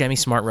Steve Buscemi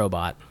Smart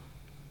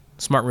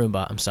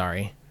Roomba, I'm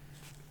sorry.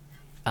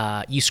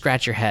 You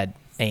scratch your head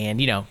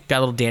and, you know, got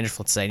a little dandruff,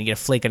 let's say, and you get a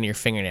flake under your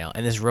fingernail,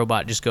 and this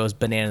robot just goes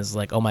bananas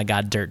like, oh my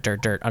God, dirt,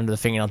 under the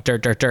fingernail,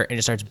 dirt, and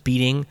just starts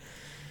beating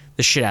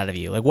the shit out of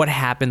you. Like, what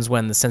happens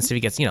when the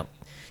sensitivity gets, you know,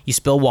 you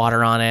spill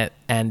water on it,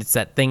 and it's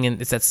that thing,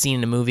 it's that scene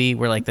in the movie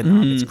where, like, the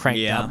knob gets cranked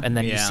yeah, up, and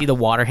then you yeah. see the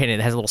water hit, and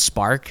it has a little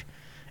spark,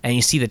 and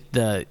you see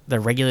the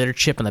regulator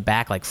chip in the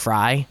back, like,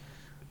 fry,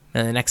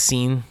 and the next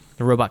scene,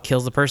 the robot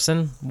kills the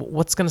person.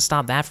 What's going to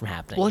stop that from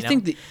happening? Well, you I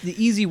know? think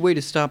the easy way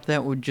to stop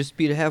that would just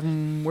be to have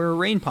them wear a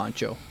rain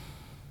poncho.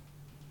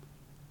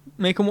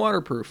 Make them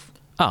waterproof.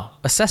 Oh,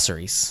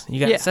 accessories. You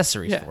got Yeah,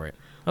 accessories yeah. for it.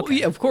 Well, Okay.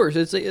 yeah, of course.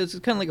 It's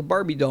kind of like a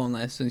Barbie doll in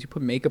that sense. You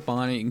put makeup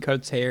on it, you can cut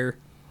its hair,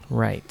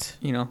 Right.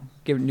 you know,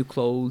 give it new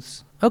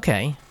clothes.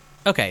 Okay.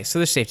 So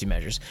there's safety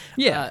measures.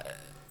 Yeah.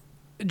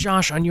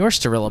 Josh, on your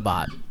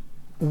Sterilobot,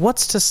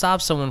 what's to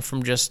stop someone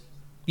from just,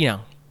 you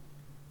know,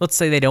 let's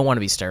say they don't want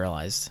to be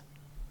sterilized,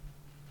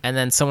 and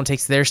then someone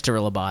takes their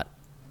Sterilobot,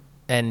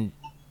 and,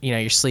 you know,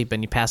 you're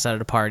sleeping, you pass out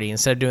at a party,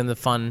 instead of doing the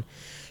fun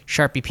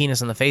Sharpie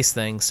penis on the face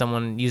thing,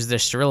 someone used their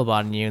Sterilobot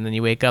on you, and then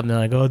you wake up and they're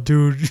like, oh,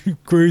 dude, you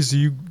crazy,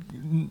 you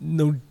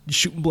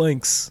shooting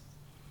blanks.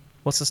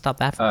 What's to stop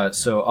that from?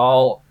 So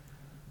all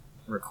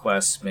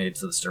requests made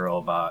to the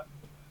Sterilobot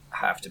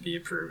have to be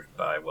approved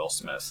by Will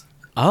Smith.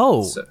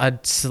 Oh, so-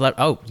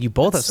 you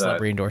both have it's,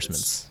 celebrity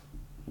endorsements.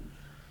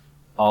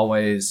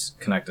 Always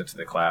connected to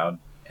the cloud,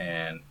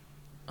 and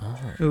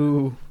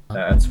Ooh.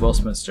 that's Will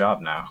Smith's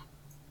job now.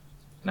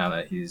 Now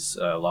that he's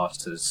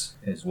lost his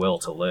will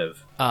to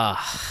live,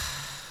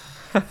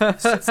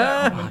 sits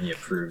at home and he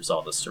approves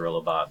all the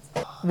Sterilobot.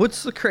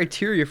 What's the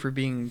criteria for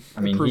being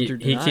I mean, approved or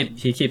denied?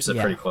 he keeps it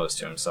Yeah. pretty close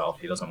to himself.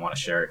 He doesn't want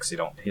to share it because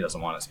he doesn't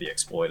want it to be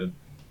exploited.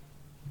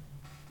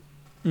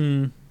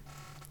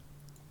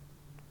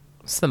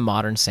 It's the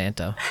modern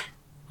Santa,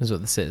 is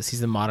what this is. He's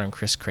the modern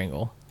Kris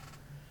Kringle,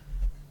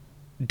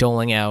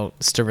 doling out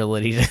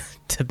sterility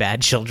to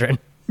bad children.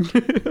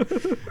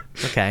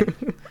 Okay.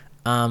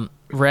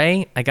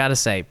 Ray, I gotta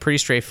say, pretty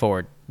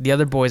straightforward. The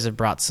other boys have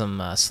brought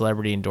some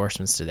celebrity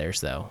endorsements to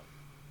theirs, though.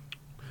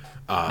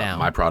 Now.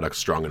 My product's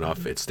strong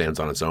enough. It stands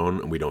on its own,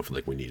 and we don't feel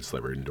like we need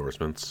celebrity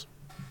endorsements.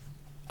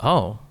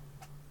 Oh,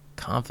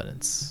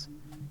 confidence,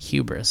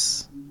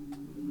 hubris.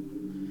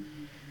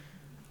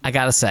 I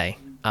gotta say,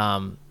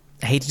 I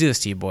hate to do this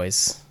to you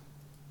boys.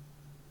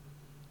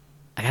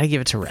 I gotta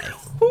give it to Ray.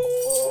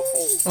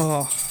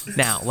 Oh,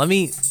 Now let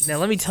me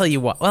tell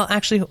you what. Well,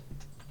 actually,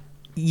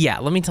 yeah,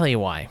 let me tell you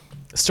why.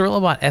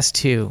 Sterilobot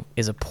S2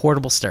 is a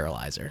portable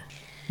sterilizer.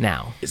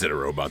 Now, Is it a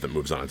robot that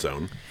moves on its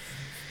own?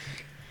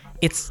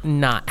 it's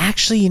not.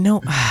 Actually, you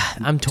know,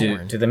 I'm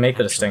torn. Do they make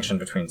the distinction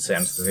between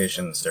sanitization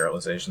and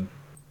sterilization?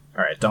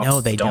 All right, don't No,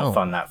 they don't.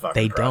 fund that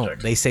fucking They project.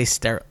 don't. They say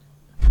steril.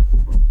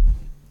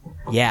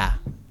 Yeah,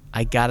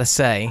 I gotta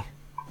say,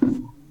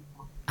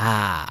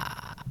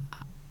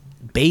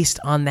 based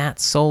on that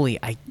solely,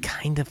 I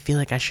kind of feel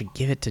like I should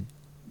give it to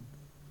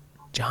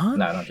John.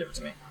 No, don't give it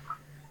to me.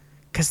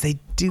 because they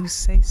do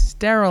say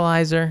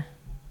sterilizer.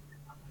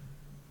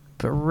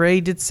 But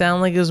Ray did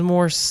sound like it was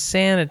more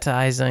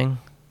sanitizing.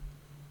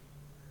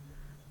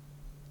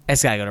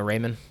 It's gotta go to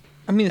Raymond.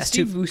 I mean, the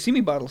Steve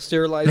Buscemi bottle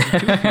sterilizer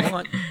too if you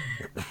want.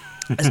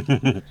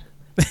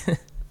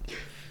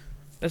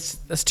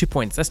 That's 2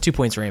 points. That's 2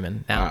 points,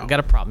 Raymond. Now, Wow. we got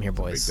a problem here,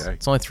 boys. Big day.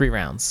 It's only 3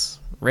 rounds.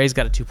 Ray's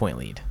got a 2-point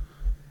lead.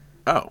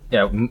 Oh,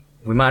 Yeah,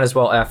 we might as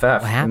well FF.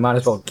 We happens? might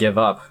as well give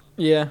up.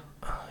 Yeah.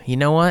 You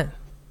know what?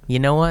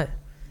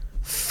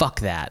 Fuck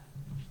that.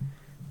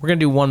 We're gonna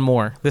do one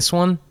more. This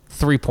one,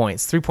 3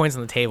 points. 3 points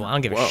on the table. I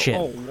don't give a Whoa. shit.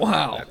 Oh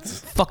wow.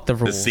 Fuck the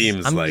rules.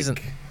 seems I'm like- using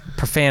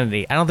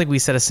profanity. I don't think we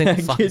said a single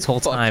fuck Get this whole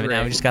fucked, time, and now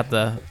Ray. we just got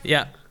the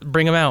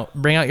Bring them out.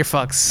 Bring out your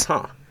fucks.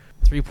 huh.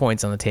 3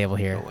 points on the table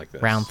here. Don't like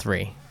this. Round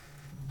 3.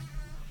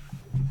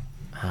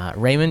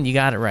 Raymond, you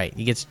got it right.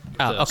 You get.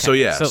 Oh, okay. So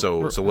yeah,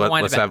 rewind let's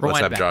it back, have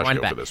rewind it back, Josh rewind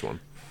it go for back. this one.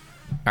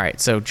 All right.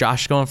 So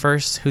Josh going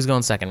first. Who's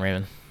going second,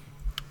 Raymond?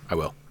 I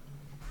will.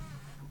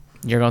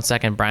 You're going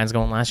second. Brian's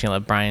going last. You gonna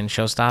let Brian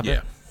showstop Yeah,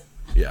 it?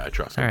 yeah, I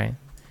trust him. All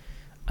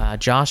right.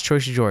 Josh,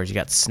 choice of yours. You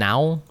got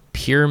Snowl,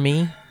 Pure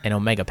Me, and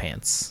Omega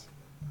Pants.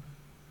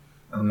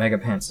 Omega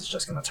Pants is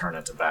just going to turn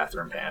into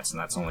bathroom pants, and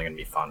that's only going to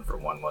be fun for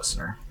one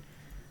listener.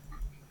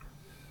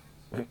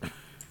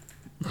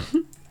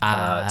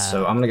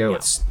 So I'm going to go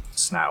with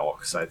Snowl,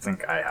 because I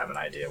think I have an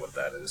idea what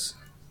that is.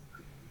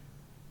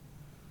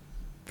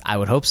 I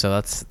would hope so.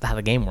 That's how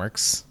the game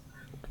works.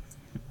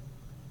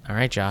 All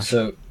right, Josh.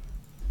 So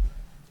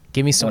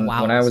Give me some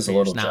when I wows was for a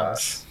your little Snowls.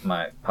 Josh,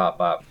 my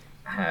pop-up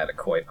had a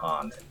koi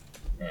pond,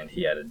 and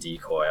he had a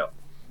decoy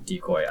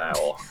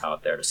owl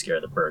out there to scare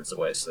the birds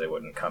away so they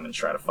wouldn't come and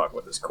try to fuck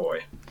with his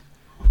koi.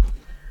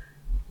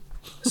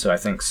 So I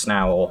think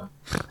Snowl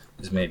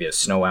is maybe a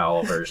snow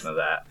owl version of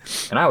that.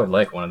 And I would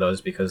like one of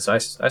those because I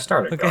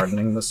started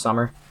gardening this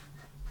summer,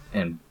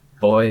 and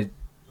boy,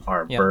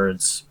 are Yep.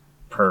 birds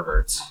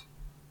perverts.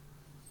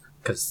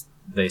 Because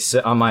they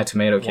sit on my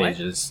tomato What?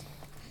 cages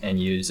and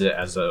use it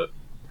as a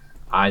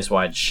eyes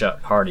wide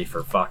shut party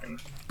for fucking.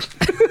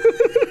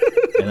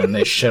 And then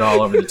they shit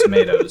all over the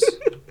tomatoes.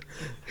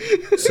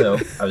 So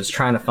I was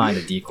trying to find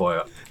a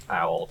decoy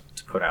owl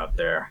to put out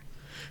there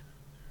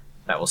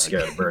that will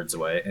scare the birds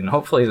away. And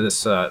hopefully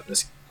this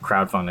this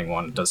crowdfunding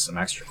one does some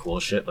extra cool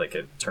shit, like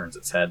it turns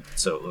its head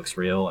so it looks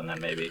real, and then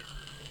maybe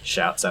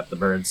shouts at the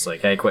birds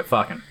like, "Hey, quit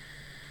fucking!"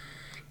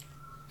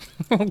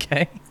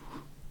 Okay.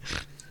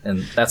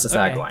 And that's the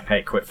tagline.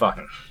 Hey, quit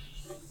fucking!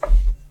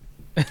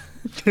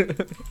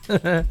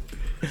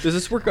 Does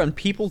this work on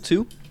people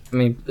too? I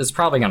mean, it's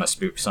probably gonna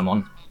spook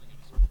someone.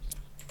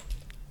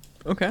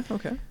 Okay.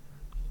 Okay.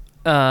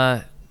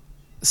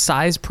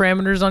 Size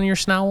parameters on your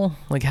Snowl?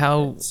 Like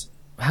how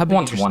big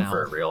One is to your one Snowl?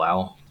 for a real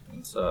owl.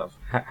 It's,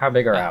 how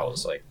big are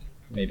owls? Like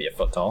maybe a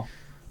foot tall.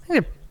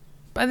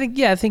 I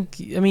think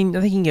you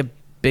can get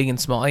big and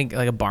small. I think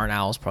like a barn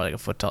owl is probably like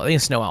a foot tall. I think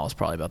a snow owl is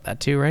probably about that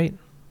too, right?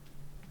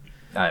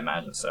 I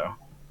imagine so.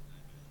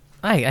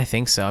 I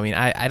think so. I mean,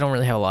 I don't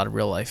really have a lot of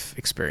real life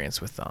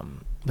experience with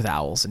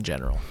owls in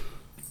general.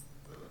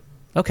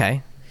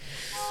 Okay.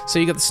 So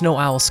you got the snow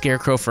owl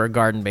scarecrow for a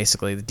garden,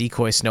 basically. The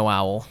decoy snow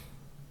owl.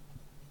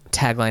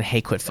 Tagline,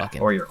 hey, quit fucking.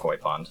 Or your koi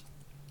pond.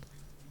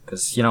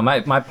 Because, you know,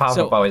 my pop-up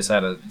So- always had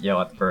to yell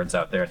at the birds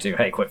out there, too.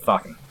 Hey, quit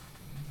fucking.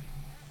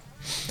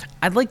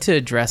 I'd like to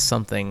address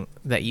something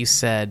that you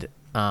said.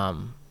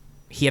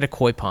 He had a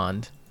koi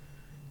pond,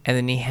 and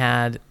then he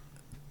had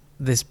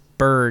this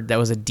bird that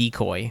was a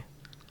decoy.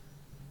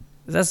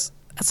 That's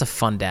a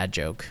fun dad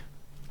joke.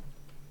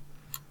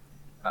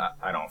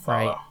 I don't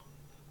follow. Right.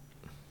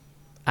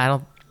 I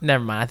don't.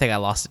 Never mind. I think I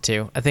lost it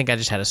too. I think I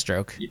just had a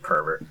stroke. You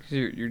pervert.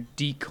 You're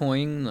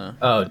decoying the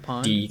Oh, the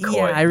pond. decoy.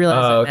 Yeah, I realize.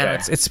 Oh, that now.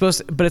 okay. It's supposed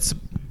to,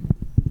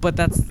 but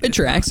that's. It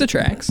tracks. It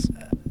tracks.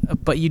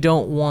 But you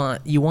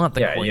want the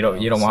Yeah, koi. you don't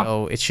though, want-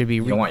 So it should be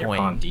You don't want your recoin.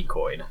 pond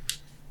decoyed.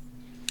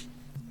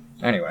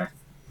 Anyway,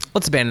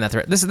 Let's abandon that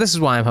threat. This is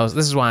why I'm host.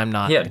 This is why I'm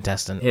not he a had,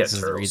 contestant. he had This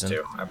is the turtles, reason.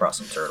 too. I brought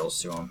some turtles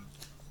to him.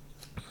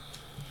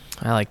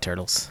 I like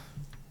turtles.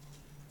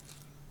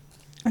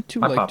 I too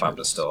My like pop-up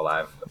turtles. is still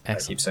alive. I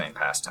Excellent. keep saying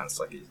past tense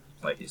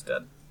like he's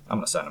dead. I'm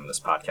going to send him this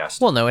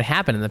podcast. Well, no, it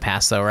happened in the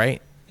past though,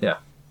 right? Yeah.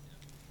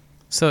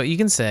 So you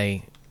can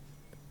say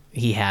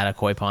he had a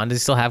koi pond. Does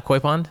he still have koi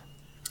pond?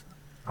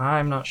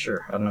 I'm not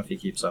sure. I don't know if he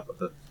keeps up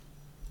with it.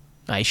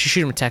 You should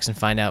shoot him a text and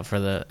find out for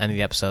the end of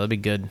the episode. That'd be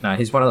good. No,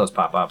 he's one of those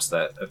pop-ups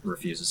that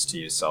refuses to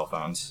use cell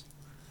phones.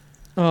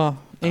 Oh, Oh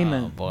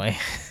amen. boy.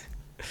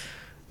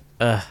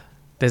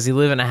 Does he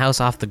live in a house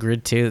off the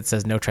grid too that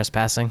says no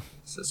trespassing? It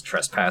says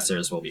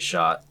trespassers will be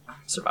shot.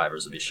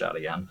 Survivors will be shot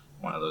again.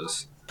 One of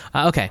those.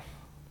 Okay.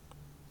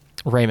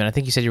 Raymond, I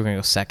think you said you were going to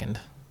go second.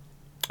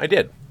 I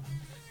did.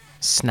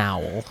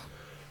 Snowl.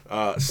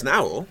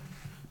 Snowl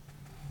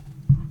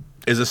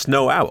is a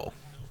snow owl.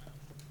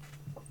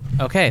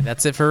 Okay,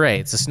 that's it for Ray.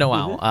 It's a snow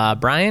owl.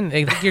 Brian,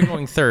 I think you're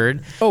going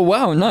third. Oh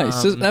wow,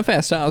 nice. That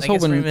fast. I was I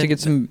guess hoping to Raymond- get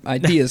some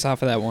ideas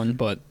off of that one,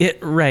 but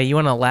Ray, you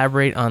want to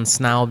elaborate on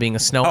Snowl being a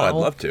snow Oh, owl? I'd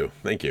love to.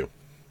 Thank you.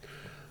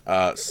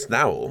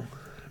 Snowl,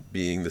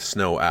 being the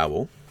snow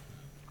owl,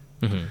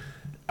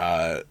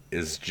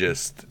 is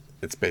just,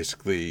 it's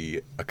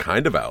basically a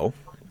kind of owl.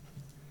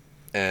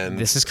 And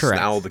This is correct.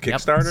 Snowl, the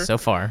Yep, Kickstarter, so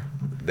far.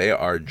 they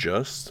are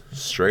just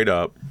straight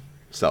up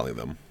selling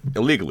them.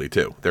 Illegally,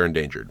 too. They're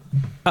endangered.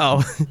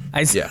 Oh,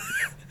 I see. Yeah.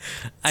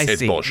 I It's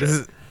see.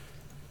 bullshit.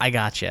 I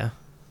gotcha.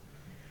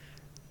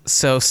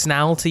 So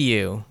Snowl to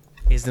you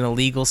is an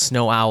illegal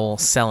snow owl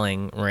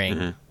selling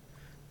ring.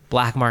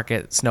 Black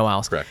market snow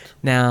owls. Correct.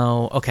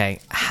 Now, okay,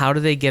 how do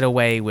they get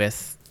away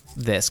with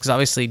this? Because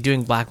obviously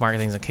doing black market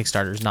things on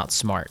Kickstarter is not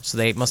smart. So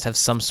they must have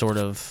some sort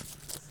of...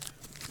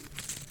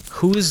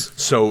 Who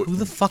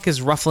the fuck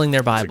is ruffling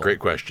their Bible? It's a great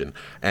question.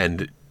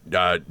 And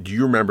do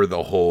you remember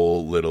the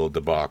whole little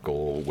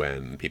debacle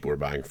when people were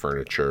buying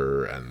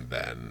furniture and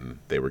then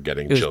they were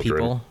getting was children?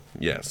 people.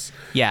 Yes.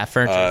 Yeah,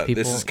 furniture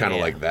people. This is kind of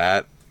yeah. like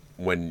that.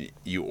 When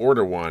you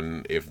order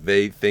one, if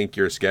they think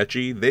you're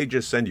sketchy, they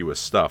just send you a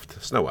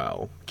stuffed snow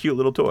owl. Cute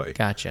little toy.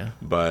 Gotcha.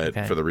 But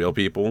Okay. for the real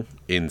people,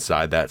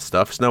 inside that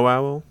stuffed snow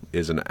owl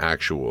is an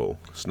actual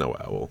snow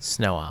owl.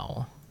 Snow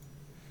owl.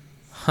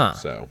 Huh.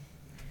 So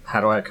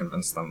How do I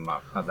convince them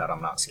that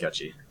I'm not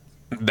sketchy?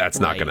 that's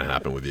not Right. going to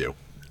happen with you.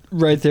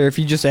 Right there. If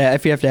you have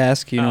to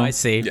ask, you know. Oh, I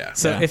see. Yeah.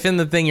 So Yeah. if in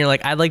the thing you're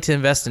like, I'd like to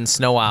invest in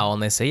Snow Owl,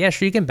 and they say, yeah,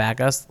 sure, you can back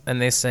us,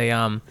 and they say,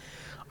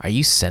 are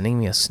you sending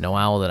me a Snow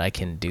Owl that I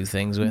can do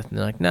things with? And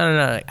they're like,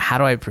 no. How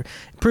do I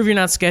prove you're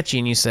not sketchy?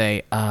 And you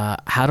say,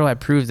 how do I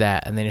prove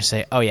that? And then you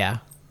say, oh yeah,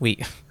 we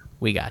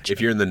got you. If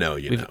you're in the know,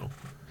 you know.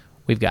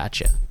 We've got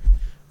you.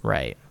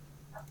 Right.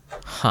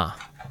 Huh.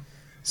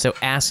 So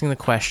asking the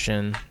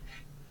question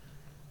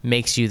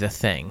makes you the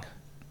thing.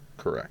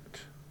 Correct.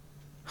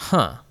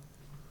 Huh.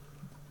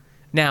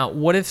 Now,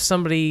 what if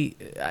somebody?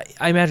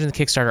 I imagine the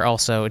Kickstarter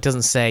also. It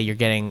doesn't say you're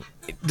getting.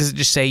 Does it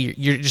just say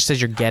you're? It just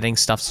says you're getting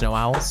stuffed snow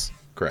owls.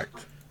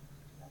 Correct.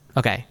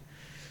 Okay.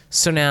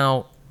 So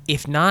now,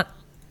 if not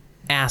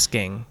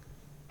asking,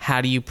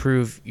 how do you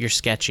prove you're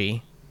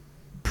sketchy?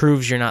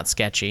 Proves you're not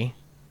sketchy.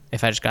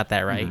 If I just got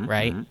that right,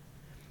 right?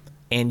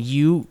 And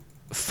you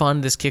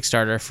fund this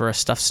Kickstarter for a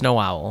stuffed snow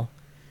owl.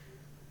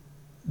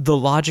 The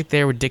logic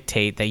there would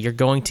dictate that you're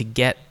going to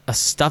get a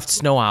stuffed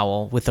snow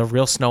owl with a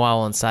real snow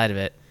owl inside of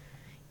it,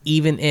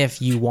 even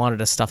if you wanted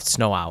a stuffed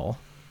snow owl.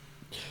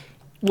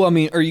 Well, I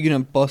mean, are you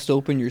gonna bust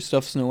open your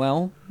stuffed snow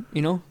owl?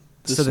 You know,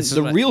 So this is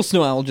the what- real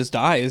snow owl just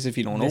dies if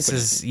you don't This open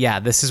is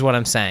this is what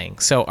I'm saying.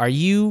 So are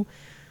you?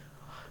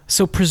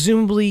 So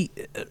presumably,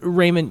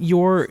 Raymond,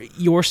 your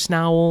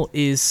Snowl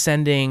is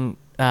sending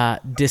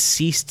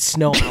deceased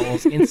snow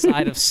owls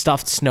inside of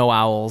stuffed snow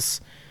owls.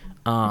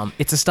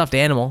 It's a stuffed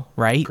animal,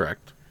 right?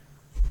 Correct.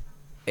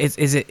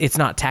 It's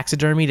not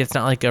taxidermied. It's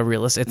not like a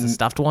realistic. It's a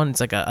stuffed one. It's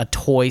like a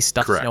toy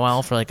stuffed Correct. snow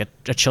owl for like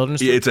a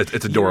children's. Yeah, it's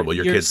adorable.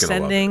 Your You're kid's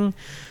gonna love sending. it.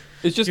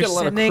 It's just You're got a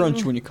lot sending- of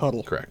crunch when you cuddle.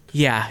 it. Correct.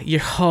 Yeah,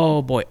 you're.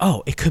 Oh boy.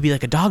 Oh, it could be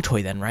like a dog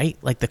toy then, right?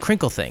 Like the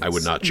crinkle things. I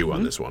would not chew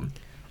on this one.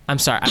 I'm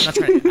sorry. I'm not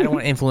trying. I don't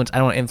want to influence. I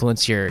don't want to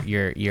influence your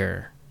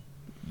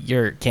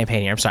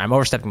campaign here. I'm sorry. I'm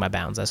overstepping my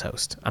bounds as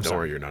host. I'm Don't sorry.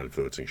 worry, you're not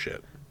influencing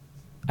shit.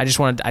 I just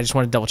want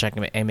to double check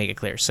and make it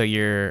clear. So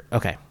you're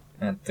okay.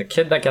 And the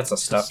kid that gets a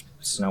stuffed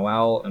snow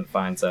owl and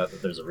finds out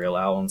that there's a real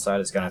owl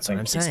inside is gonna what think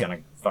I'm he's saying.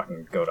 gonna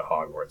fucking go to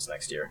Hogwarts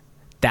next year.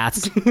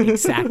 That's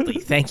exactly.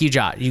 Thank you,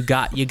 Josh. You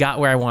got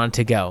where I wanted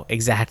to go.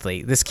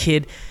 Exactly. This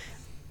kid.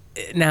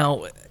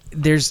 Now,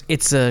 it's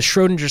a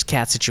Schrodinger's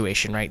cat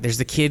situation, right? There's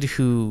the kid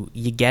who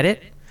you get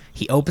it.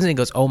 He opens it and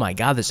goes, "Oh my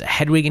god, there's a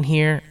Hedwig in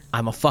here.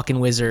 I'm a fucking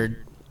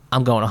wizard.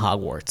 I'm going to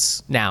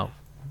Hogwarts." Now,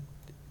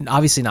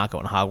 obviously not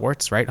going to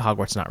Hogwarts, right?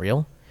 Hogwarts not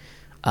real.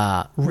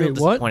 Real Wait,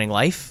 what? disappointing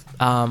life.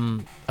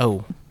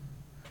 Oh,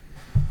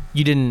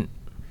 you didn't.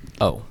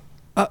 Oh,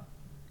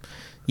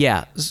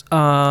 yeah.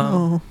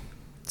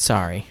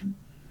 Sorry.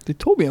 They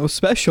told me I was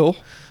special.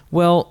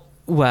 Well.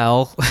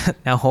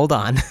 Now hold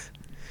on.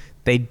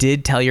 They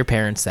did tell your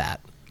parents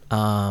that.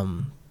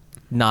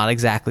 Not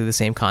exactly the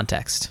same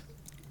context.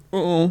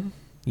 Oh,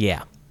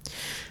 Yeah.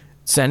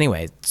 So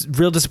anyway, it's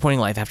real disappointing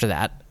life after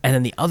that. And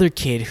then the other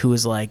kid who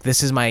was like,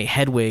 "This is my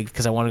Hedwig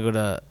because I want to go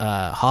to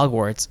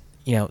Hogwarts."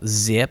 You know,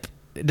 zip.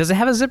 Does it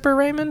have a zipper,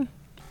 Raymond?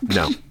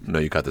 No,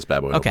 you cut this bad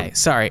boy. Okay, open.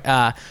 sorry.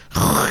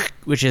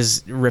 Which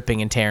is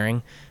ripping and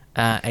tearing.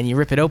 And you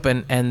rip it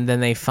open, and then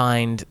they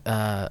find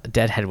a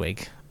dead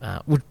Hedwig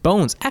with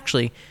bones.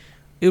 Actually,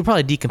 it would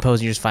probably decompose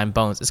and you just find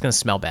bones. It's going to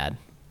smell bad.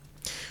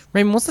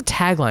 Raymond, what's the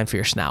tagline for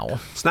your Snowl?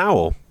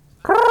 Snowl.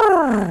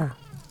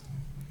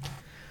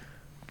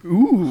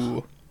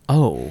 ooh.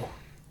 Oh,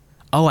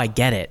 I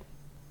get it.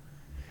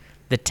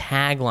 The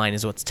tagline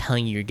is what's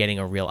telling you you're getting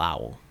a real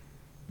owl.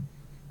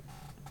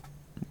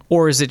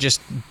 Or is it just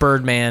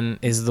Birdman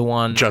is the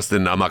one?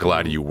 Justin, I'm not gonna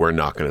lie to you. We're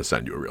not gonna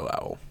send you a real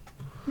owl.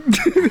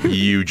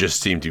 You just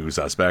seem too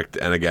suspect.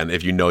 And again,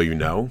 if you know, you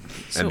know.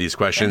 And these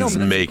questions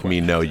make me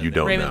know you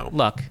don't Raymond, know.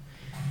 look,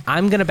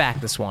 I'm going to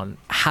back this one.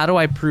 How do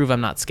I prove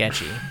I'm not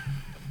sketchy?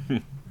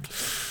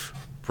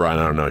 Brian,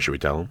 I don't know. Should we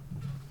tell him?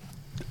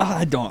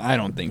 I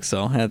don't think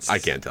so. That's I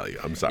can't tell you.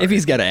 I'm sorry. If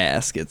he's got to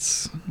ask,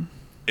 it's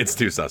It's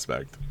too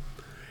suspect.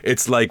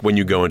 It's like when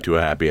you go into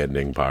a happy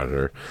ending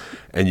parlor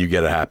and you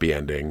get a happy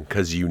ending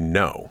because you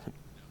know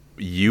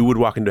you would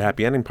walk into a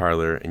happy ending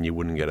parlor and you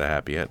wouldn't get a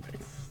happy ending.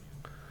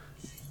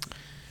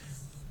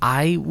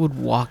 I would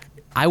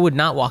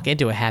not walk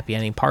into a happy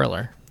ending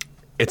parlor.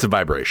 It's a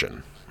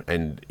vibration,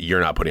 and you're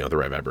not putting out the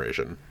right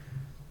vibration.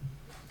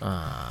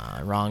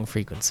 Wrong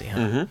frequency,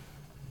 huh?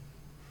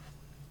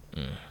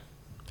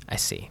 I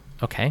see.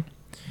 Okay.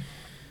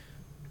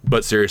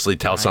 But seriously,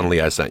 tell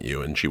Sunny I sent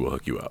you, and she will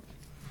hook you up.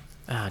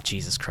 Oh,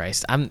 Jesus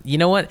Christ. You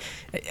know what?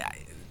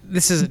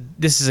 This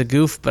is a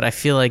goof, but I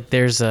feel like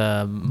there's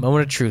a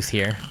moment of truth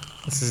here.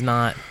 This is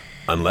not.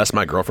 Unless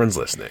my girlfriend's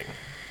listening.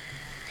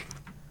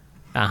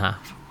 Uh-huh.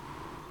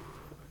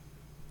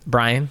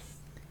 Brian?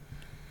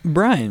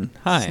 Brian,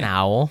 hi.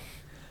 Snowl.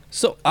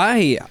 So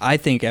I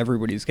think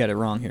everybody's got it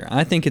wrong here.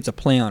 I think it's a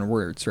play on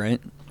words, right?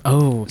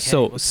 Oh, okay.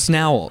 So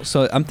snowl.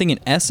 So I'm thinking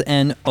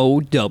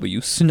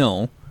SNOW,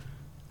 snow,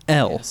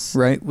 L, Yes.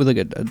 right, with like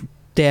a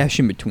dash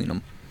in between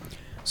them.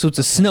 So it's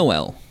a snow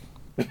L.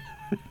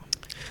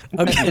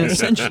 Okay. And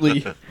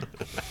essentially,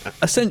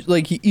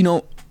 like you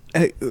know,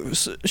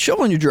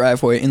 shoveling your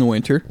driveway in the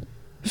winter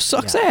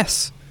sucks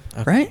ass,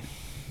 right?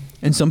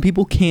 And some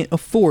people can't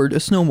afford a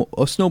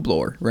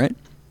snowblower, right?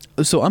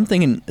 So I'm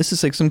thinking this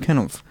is like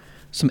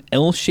some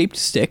L-shaped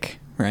stick,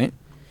 right?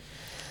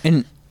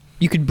 And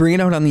you could bring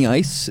it out on the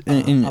ice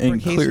and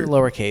Uppercase clear or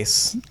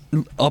lowercase?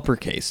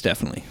 uppercase,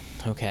 definitely.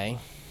 Okay.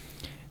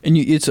 And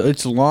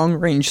it's long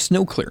range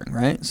snow clearing,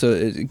 right? So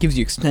it gives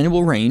you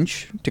extendable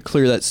range to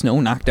clear that snow,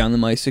 knock down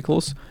the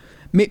icicles.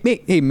 Maybe.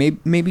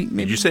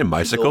 Did you say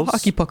bicycles?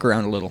 Hockey puck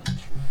around a little.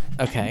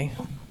 Okay.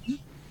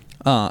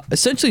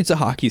 Essentially, it's a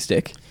hockey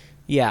stick,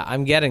 Yeah,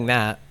 I'm getting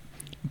that.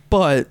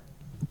 but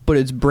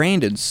it's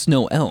branded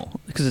Snow L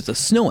because it's a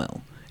Snow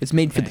L. It's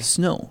made for Okay. the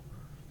snow.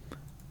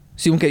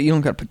 So you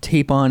don't got to put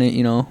tape on it,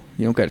 you know.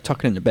 You don't got to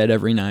tuck it into bed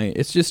every night.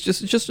 It's just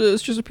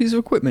a piece of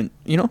equipment,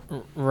 you know.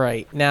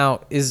 Right.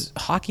 Now, is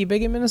hockey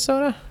big in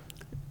Minnesota?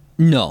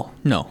 No,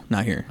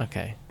 not here.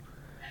 Okay.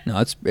 No,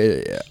 it's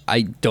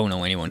I don't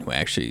know anyone who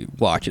actually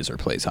watches or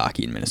plays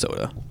hockey in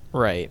Minnesota.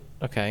 Right.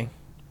 Okay.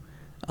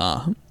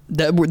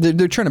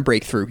 They're trying to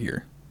break through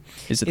here.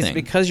 Is the Is thing? it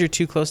because you're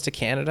too close to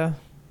Canada?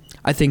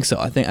 I think so.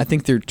 I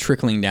think they're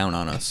trickling down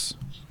on us.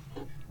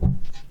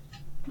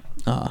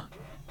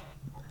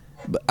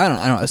 But I don't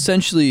know.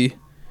 Essentially,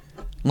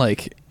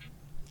 like,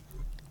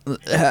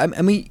 I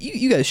mean,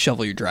 you guys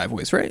shovel your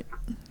driveways, right?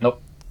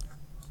 Nope.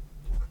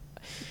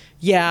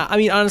 Yeah, I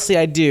mean, honestly,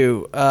 I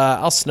do.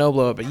 I'll snow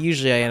blow it, but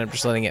usually I end up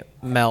just letting it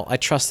melt. I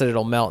trust that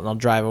it'll melt, and I'll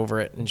drive over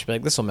it and just be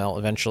like, this will melt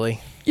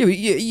eventually. Yeah, but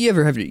you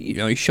ever have to,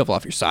 you shovel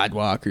off your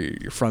sidewalk or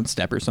your front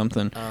step or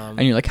something,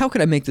 and you're like, how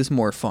could I make this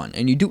more fun?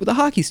 And you do it with a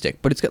hockey stick,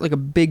 but it's got like a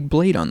big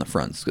blade on the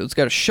front. So it's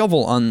got a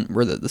shovel on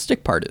where the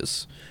stick part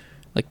is,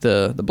 like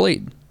the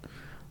blade.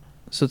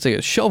 So it's like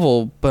a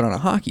shovel, but on a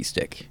hockey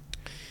stick.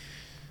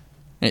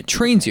 And it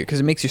trains you because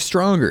it makes you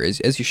stronger as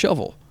you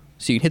shovel,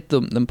 so you can hit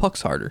them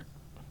pucks harder.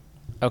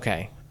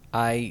 Okay.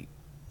 Do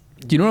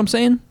you know what I'm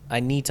saying? I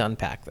need to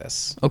unpack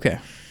this. Okay,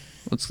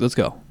 let's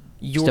go.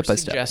 You're step by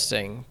step.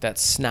 suggesting that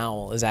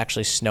Snowl is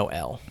actually Snow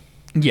L.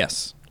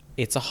 Yes.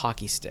 It's a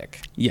hockey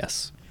stick,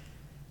 Yes.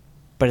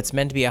 but it's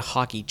meant to be a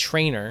hockey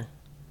trainer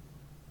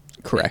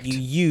Correct. you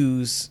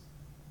use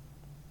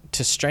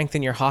to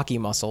strengthen your hockey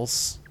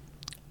muscles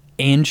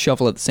And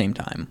shovel at the same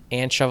time.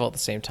 and shovel at the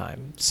same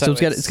time. So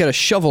it's got a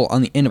shovel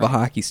on the end of a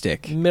hockey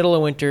stick. middle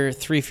of winter,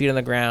 3 feet on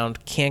the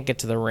ground, can't get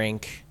to the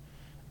rink,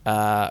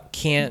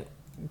 can't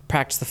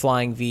practice the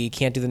flying V,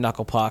 can't do the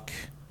knuckle puck.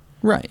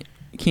 Right.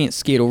 You can't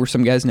skate over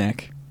some guy's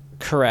neck.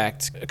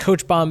 Correct.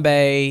 Coach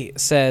Bombay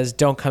says,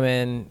 don't come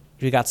in.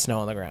 We got snow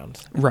on the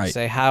ground. Right. You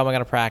say, how am I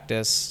going to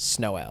practice?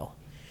 Snow L.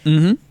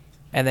 Mm-hmm.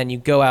 And then you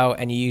go out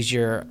and you use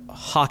your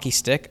hockey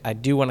stick. I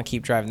do want to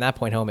keep driving that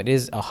point home. It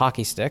is a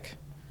hockey stick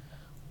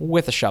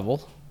with a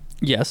shovel,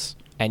 Yes.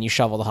 and you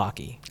shovel the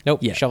hockey.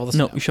 Nope, Yeah. you shovel the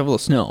snow. No, you shovel the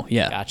snow.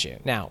 Yeah. Got you.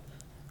 Now,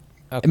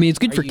 I mean, it's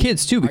good for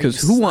kids too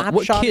because what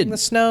slap-shotting kid the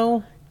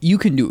snow? you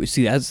can do?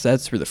 See,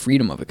 that's where the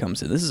freedom of it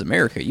comes in. This is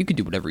America. You can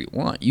do whatever you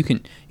want. You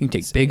can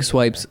take big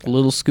swipes,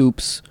 little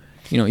scoops.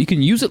 You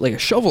can use it like a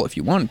shovel if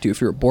you wanted to.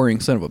 If you're a boring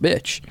son of a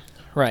bitch.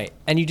 Right.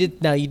 And you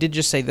did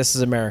just say this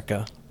is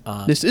America.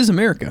 This is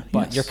America.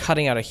 But yes. you're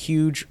cutting out a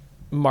huge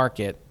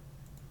market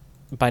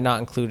by not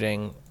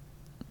including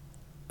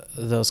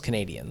those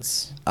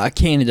Canadians.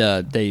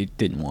 Canada, they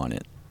didn't want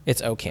it.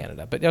 It's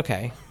Canada, but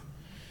okay.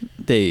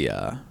 They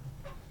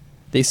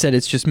said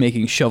it's just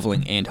making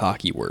shoveling and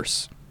hockey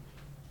worse.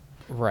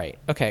 Right.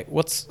 Okay.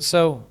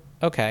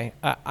 Okay.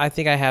 I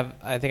think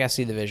I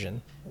see the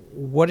vision.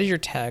 What is your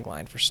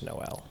tagline for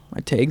Snow L? My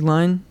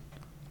tagline: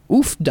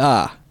 "Oof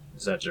da."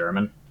 Is that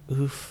German?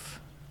 Oof.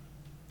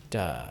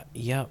 Duh.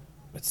 Yep.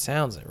 It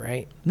sounds it,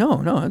 right?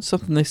 No, it's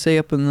something they say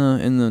up in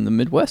the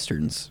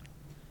Midwesterns.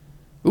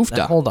 Oof Now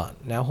da.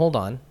 hold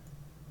on.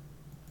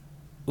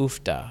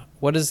 Oof da.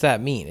 What does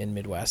that mean in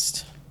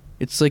Midwest?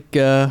 It's like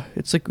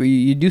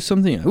you do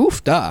something.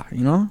 Oof da.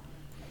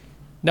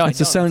 No,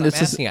 It's a I don't. sound- I'm it's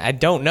a- asking. I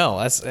don't know.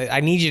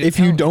 I need you to If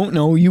tell you me. don't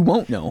know, you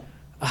won't know.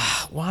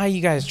 Why are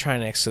you guys trying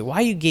to exclude? Why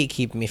are you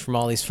gatekeeping me from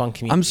all these fun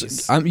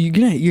communities?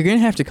 You're gonna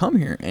have to come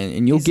here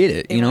and you'll get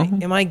it. You know.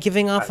 Am I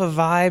giving off a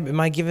vibe? Am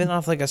I giving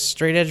off like a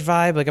straight edge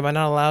vibe? Like, am I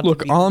not allowed? Look,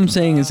 to be, all I'm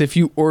saying is if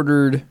you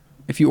ordered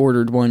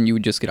one, you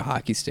would just get a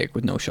hockey stick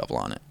with no shovel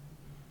on it.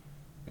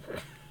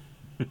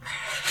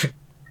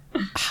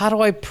 How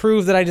do I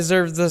prove that I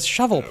deserve the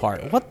shovel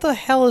part? What the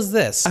hell is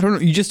this? I don't know.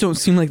 You just don't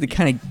seem like the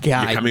kind of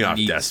guy You're coming who off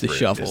needs desperate the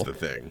shovel. is the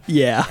thing.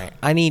 Yeah. Right,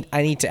 I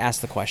need to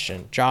ask the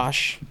question,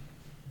 Josh.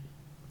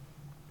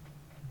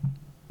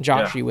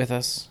 Josh, Yeah. you with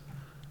us?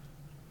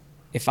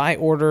 If I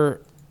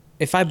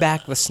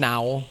back the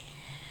Snowl,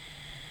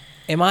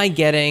 am I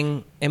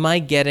getting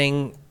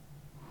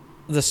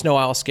the Snow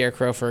Owl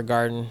Scarecrow for a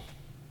garden?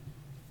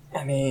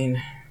 I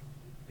mean,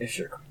 if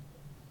you're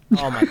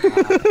Oh my god.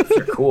 if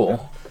you're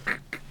cool,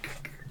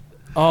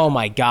 Oh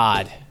my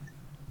god.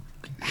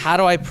 How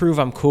do I prove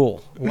I'm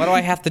cool? What do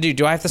I have to do?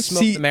 Do I have to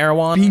smoke See, the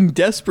marijuana? Being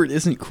desperate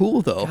isn't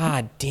cool though.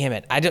 God damn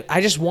it.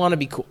 I just want to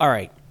be cool. All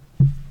right.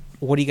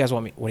 What do you guys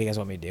want me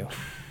to do?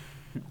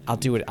 I'll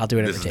do it. I'll do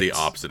whatever This it is takes.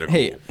 the opposite of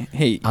Hey, cool.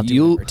 hey, I'll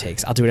do whatever it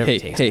takes. I'll do whatever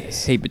it takes.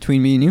 guys.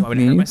 between me and you, Want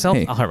me to hurt myself?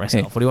 I'll hurt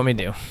myself. What do you want me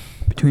to do?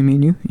 Between me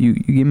and you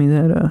give me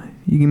that.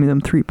 You give me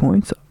them 3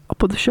 points. I'll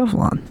put the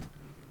shovel on.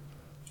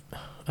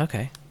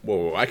 Okay.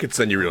 Whoa, I could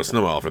send you real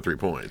Snow Owl for 3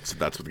 points. If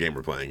that's what the game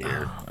we're playing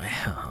here.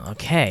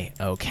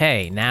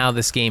 Okay. Now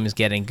this game is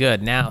getting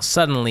good. Now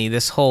suddenly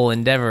this whole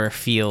endeavor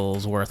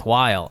feels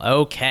worthwhile.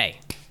 Okay.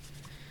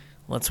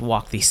 Let's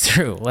walk these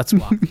through.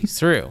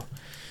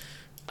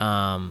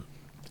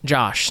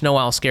 Josh, Snow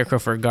Owl Scarecrow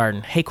for a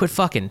garden. Hey, quit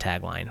fucking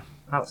tagline.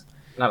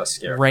 not a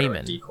scarecrow,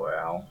 Raymond. a decoy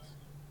owl.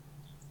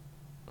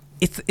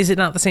 Is it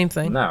not the same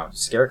thing? No,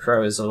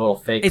 scarecrow is a little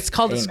fake. It's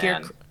called a He-Man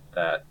scarecrow.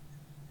 that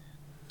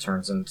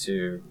turns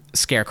into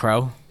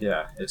Scarecrow.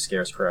 it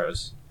scares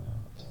crows.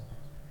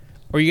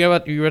 Or you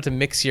about to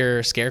mix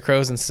your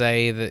scarecrows and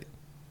say that it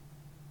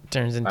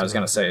turns into I was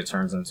gonna say it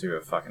turns into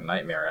a fucking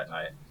nightmare at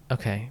night.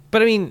 Okay.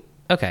 But I mean,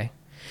 okay.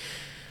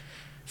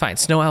 Fine.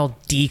 Snow Owl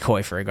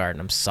decoy for a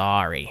garden. I'm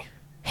sorry.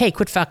 Hey,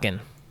 quit fucking.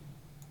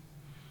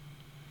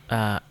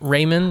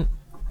 Raymond,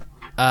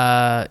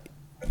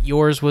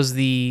 yours was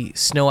the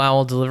Snow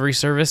Owl delivery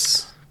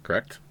service.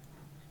 Correct?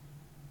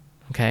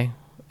 Okay.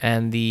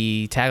 And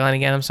the tagline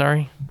again, I'm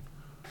sorry?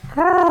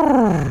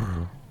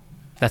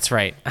 That's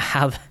right.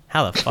 How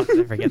the fuck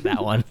did I forget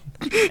that one?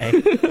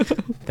 Okay.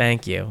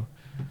 Thank you.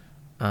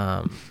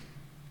 And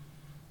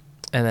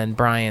then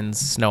Brian's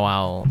Snow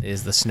Owl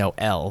is the Snow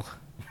L.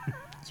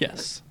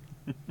 Yes.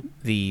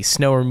 The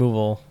snow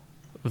removal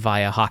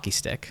via hockey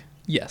stick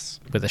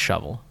Yes. with a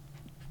shovel.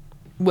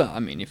 Well, I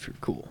mean, if you're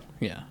cool,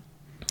 yeah.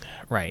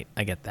 Right,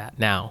 I get that.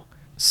 Now,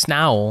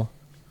 Snowl,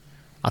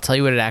 I'll tell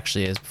you what it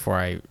actually is before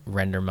I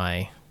render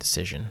my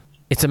decision.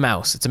 It's a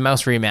mouse. It's a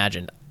mouse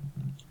reimagined.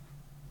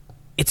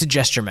 It's a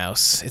gesture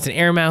mouse. It's an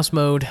air mouse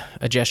mode,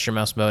 a gesture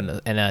mouse mode,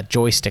 and a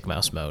joystick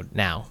mouse mode.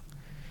 Now,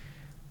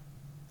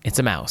 it's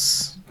a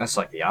mouse. That's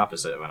like the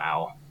opposite of an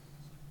owl.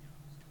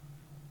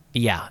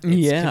 Yeah.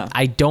 Yeah.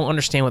 I don't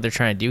understand what they're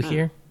trying to do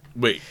here.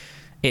 Wait,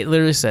 It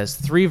literally says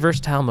 3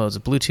 versatile modes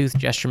of Bluetooth,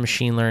 gesture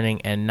machine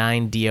learning, and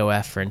 9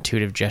 DOF for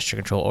intuitive gesture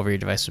control over your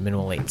device with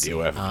minimal latency.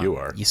 DOF you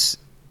are.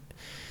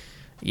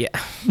 Yeah.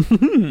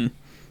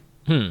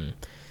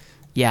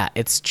 Yeah,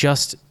 it's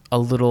just a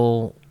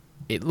little...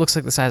 It looks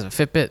like the size of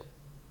a Fitbit,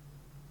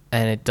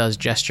 and it does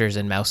gestures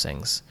and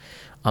mousings.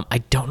 I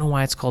don't know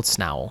why it's called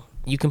Snowl.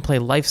 You can play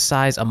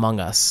life-size Among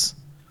Us.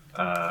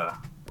 Can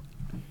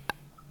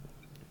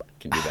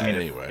do that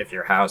anyway. If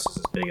your house is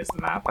as big as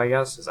the map, I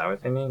guess. Is that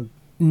what they mean?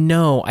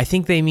 No, I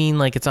think they mean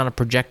like it's on a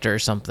projector or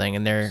something,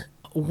 and they're...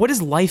 What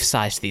is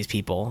life-size to these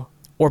people?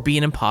 Or be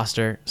an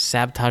imposter,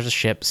 sabotage the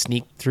ship,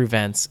 sneak through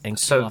vents, and kill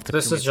So off the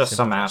this crew is with just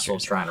some simple asshole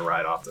gestures. trying to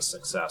ride off the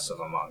success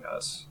of Among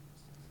Us.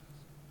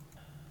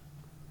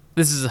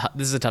 This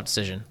is a tough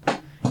decision.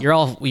 You're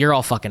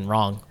all fucking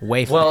wrong.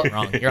 Way fucking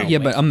wrong. You're all Yeah,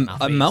 way but fucking a off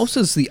base. mouse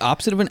is the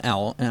opposite of an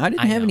owl, and I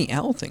didn't I have know. any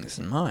owl things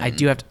in mind. I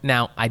do have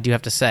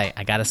to say,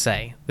 I gotta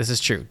say, this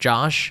is true.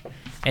 Josh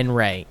and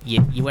Ray,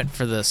 you went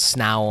for the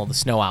snow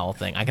owl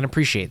thing. I can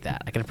appreciate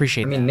that. I I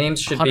mean,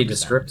 names should be 100%.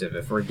 descriptive.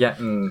 If we're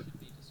getting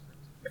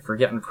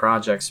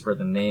projects where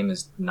the name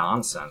is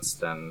nonsense,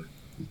 then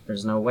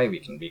there's no way we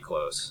can be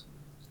close.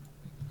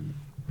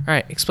 All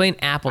right, explain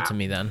apple to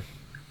me then.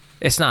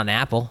 It's not an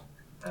apple.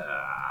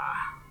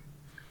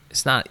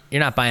 It's not. You're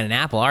not buying an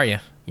apple, are you?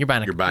 You're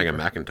buying a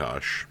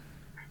Macintosh,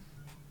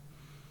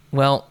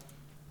 Well,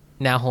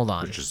 now hold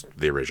on. which is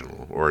the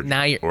original origin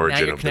Now you're of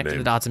the connecting the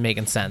name. dots and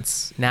making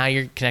sense. Now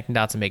you're connecting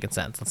dots and making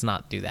sense. Let's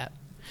not do that.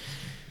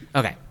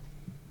 Okay.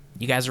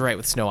 You guys are right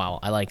with Snow Owl.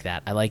 I like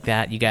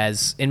that. You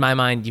guys, in my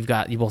mind, you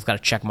both got a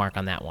check mark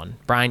on that one.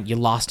 Brian, you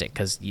lost it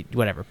because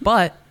whatever.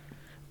 But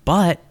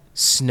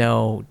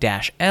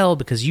Snow-L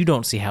because you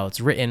don't see how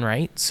it's written,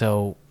 right?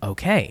 So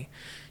okay,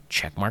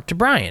 check mark to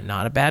Brian.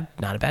 Not a bad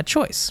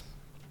choice.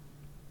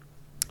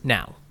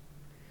 Now,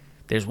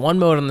 there's one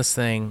mode on this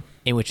thing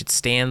in which it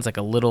stands like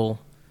a little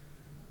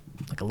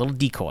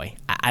decoy.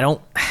 I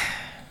don't.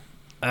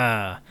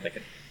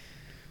 Like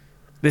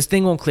This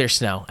thing won't clear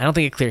snow. I don't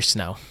think it clears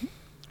snow.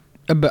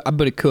 I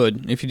bet it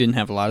could if you didn't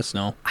have a lot of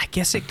snow. I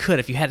guess it could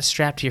if you had it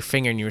strapped to your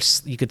finger and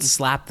you could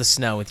slap the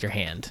snow with your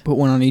hand. Put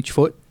one on each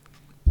foot.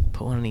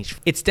 Put one on each.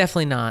 It's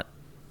definitely not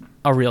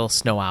a real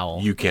snow owl.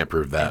 You can't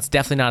prove It's that.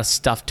 definitely not a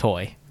stuffed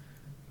toy.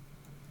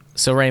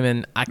 So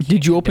Raymond,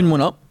 Did you open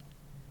one up?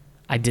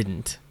 I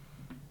didn't.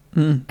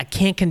 I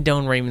can't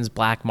condone Raymond's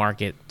black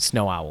market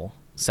snow owl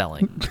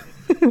selling.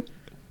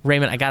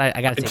 Raymond, I gotta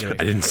take it away.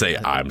 I didn't say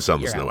I'm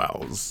selling You're snow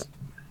out. owls.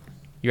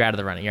 You're out of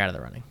the running. You're out of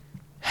the running.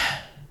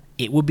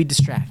 It would be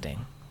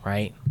distracting,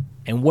 right?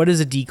 And what is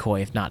a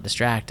decoy if not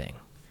distracting?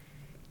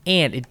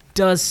 And it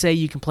does say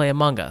you can play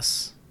Among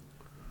Us.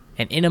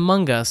 And in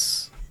Among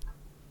Us,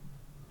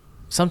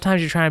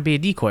 sometimes you're trying to be a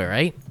decoy,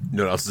 right? You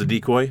know what else is a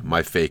decoy?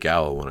 My fake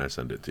owl when I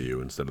send it to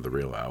you instead of the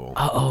real owl.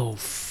 Oh,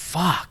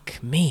 fuck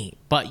me.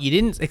 But you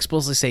didn't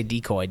explicitly say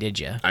decoy, did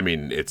you? I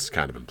mean, it's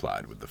kind of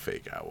implied with the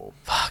fake owl.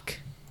 Fuck.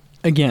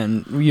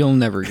 Again, you're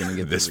never gonna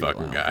get This the real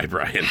fucking owl. guy,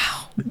 Brian.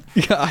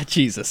 God,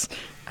 Jesus.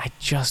 I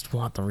just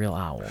want the real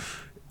owl.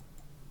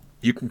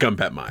 You can come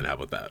pet mine. How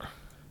about that?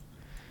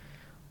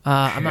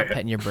 I'm not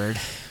petting your bird.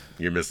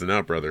 You're missing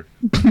out, brother.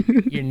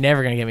 You're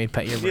never going to get me to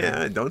pet your bird.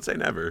 Yeah, don't say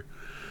never.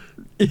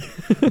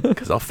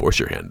 Because I'll force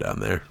your hand down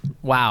there.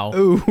 Wow.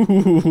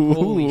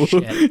 Holy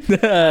shit.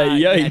 Yeah,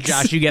 Yikes.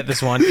 Josh, you get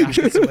this one. Josh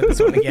gets to win this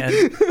one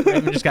again.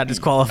 Raymond just got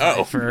disqualified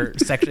Oh. for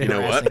sexually You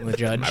know what? harassing the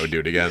judge. I would do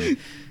it again.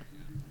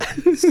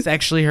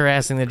 Sexually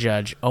harassing the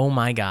judge. Oh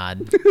my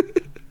god.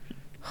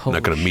 I'm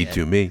not going to meet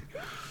you, me.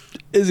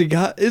 Is it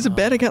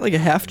bad I got like a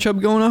half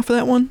chub going off of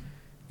that one?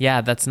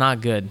 Yeah, that's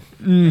not good.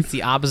 It's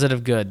the opposite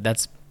of good.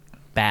 That's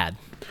bad.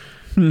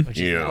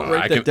 You know,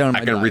 write that down in I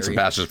my can read some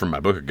diary. passages from my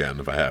book again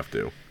if I have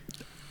to.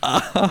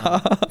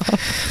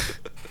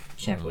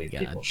 Can't believe God.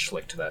 people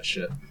schlick to that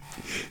shit.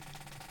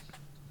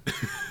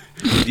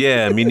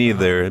 Yeah, me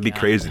neither. It'd be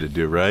crazy to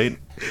do, right?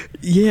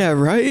 Yeah,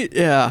 right?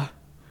 Yeah.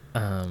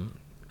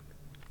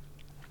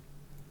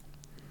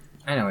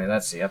 Anyway,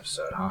 that's the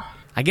episode, huh?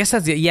 I guess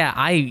that's it.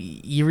 Yeah,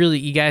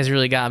 you guys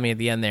really got me at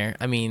the end there.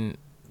 I mean,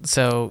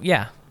 so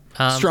yeah.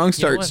 Strong you know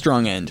start, what?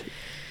 strong end.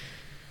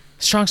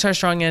 Strong start,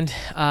 strong end.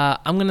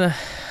 I'm gonna.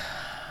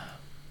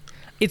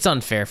 It's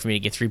unfair for me to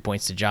get 3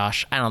 points to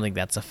Josh. I don't think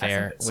that's a I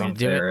fair think it's way to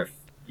do unfair it. if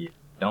you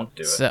don't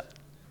do it. So,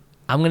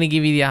 I'm gonna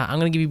give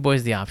you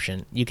boys the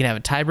option. You can have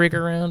a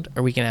tiebreaker round,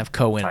 or we can have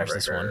co-winners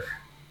this one. Tiebreaker.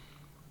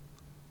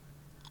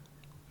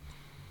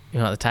 You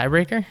want the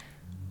tiebreaker?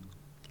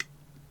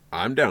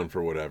 I'm down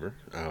for whatever.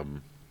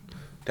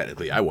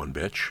 Technically, I won,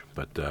 bitch.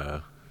 But,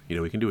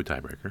 we can do a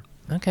tiebreaker.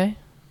 Okay.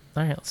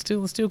 All right. Let's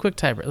do a quick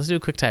tiebreaker. Let's do a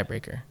quick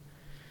tiebreaker.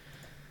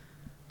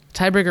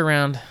 Tiebreaker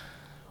round,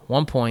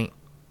 1 point,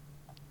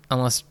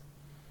 unless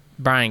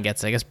Brian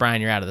gets it. I guess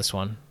Brian, you're out of this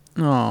one.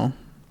 Oh.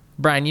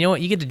 Brian, you know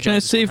what? You get to judge. Can I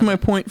this save one. my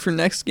point for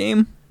next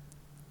game?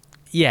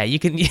 Yeah, you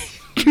can. Yeah,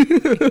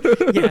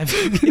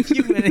 if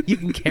you win it, you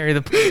can carry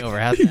the point over.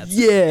 How's that?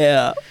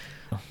 Yeah.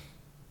 All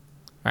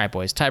right,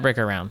 boys.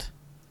 Tiebreaker round.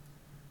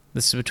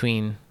 This is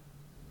between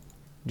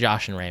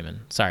Josh and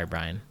Raymond. Sorry,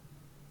 Brian.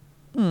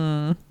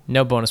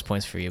 No bonus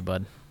points for you,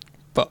 bud.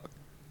 Fuck.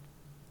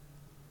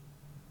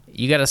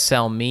 You got to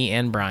sell me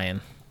and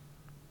Brian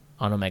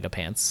on Omega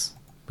Pants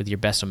with your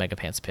best Omega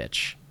Pants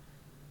pitch.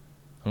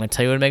 I'm going to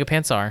tell you what Omega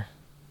Pants are,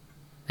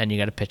 and you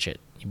got to pitch it.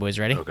 You boys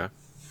ready? Okay.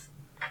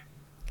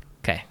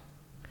 Okay.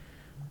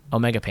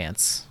 Omega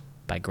Pants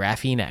by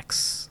Graphene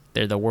X.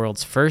 They're the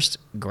world's first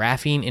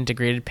graphene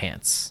integrated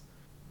pants.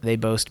 They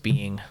boast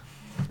being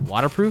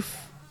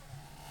waterproof,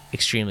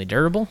 extremely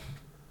durable,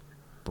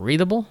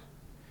 breathable.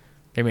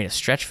 They're made of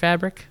stretch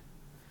fabric.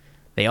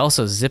 They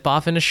also zip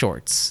off into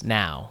shorts.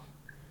 Now,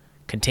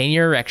 contain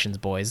your erections,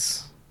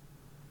 boys,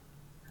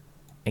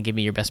 and give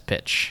me your best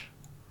pitch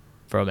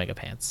for Omega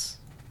Pants.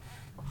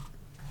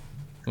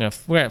 We're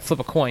gonna flip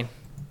a coin.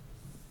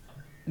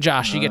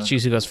 Josh, you get to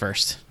choose who goes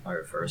first. I'll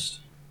go first.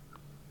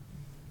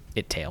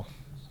 It tail.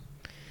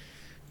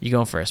 You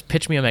going first.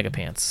 Pitch me Omega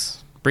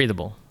Pants.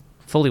 Breathable,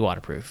 fully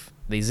waterproof.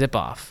 They zip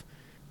off.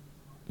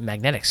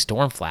 Magnetic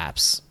storm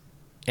flaps.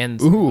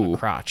 And Ooh.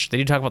 crotch. They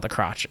do talk about the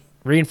crotch.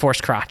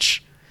 Reinforced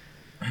crotch.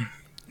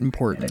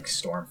 Important. Like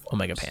storm flaps.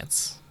 Omega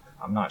Pants.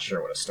 I'm not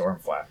sure what a storm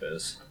flap is.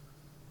 Is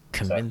that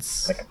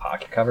Convince. like a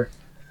pocket cover?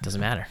 Doesn't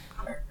matter.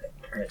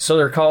 Alright, so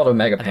they're called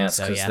Omega think pants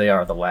so, because yeah. they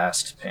are the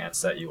last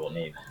pants that you will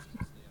need.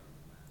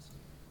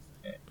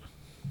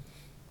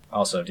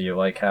 Also, do you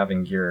like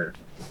having your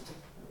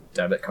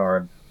debit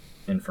card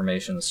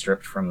information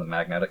stripped from the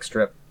magnetic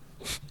strip?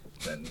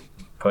 Then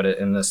put it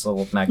in this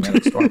little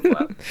magnetic storm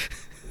flap.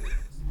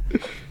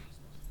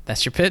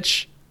 That's your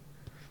pitch.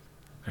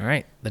 All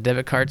right. The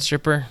debit card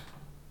stripper.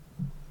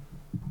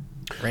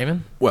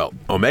 Raymond? Well,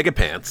 Omega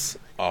Pants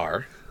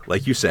are,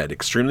 like you said,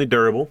 extremely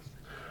durable.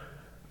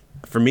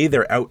 For me,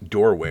 they're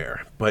outdoor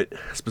wear, but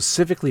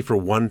specifically for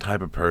one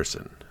type of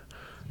person.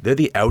 They're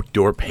the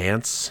outdoor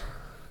pants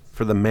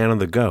for the man on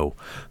the go.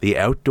 The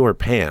outdoor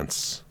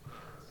pants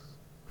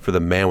for the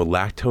man with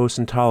lactose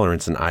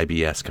intolerance and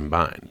IBS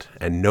combined,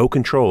 and no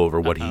control over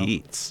what he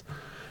eats.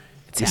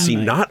 You see,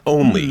 not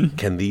only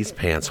can these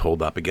pants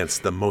hold up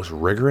against the most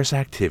rigorous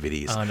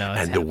activities Oh, no, it's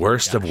and the happening,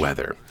 worst of Josh.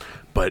 weather,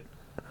 but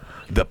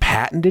the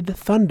patented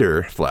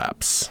thunder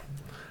flaps,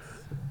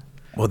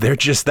 well, they're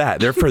just that.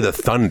 They're for the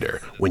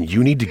thunder. When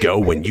you need to go,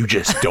 when you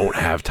just don't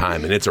have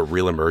time and it's a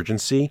real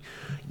emergency,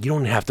 you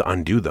don't have to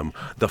undo them.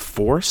 The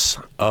force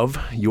of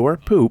your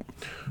poop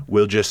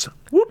will just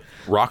whoop,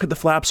 rocket the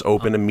flaps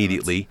open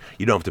immediately.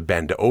 You don't have to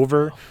bend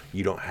over.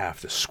 You don't have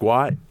to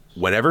squat.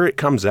 Whenever it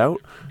comes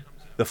out,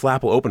 the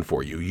flap will open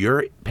for you.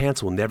 Your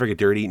pants will never get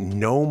dirty.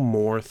 No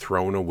more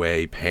thrown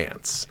away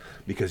pants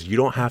because you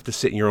don't have to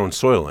sit in your own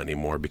soil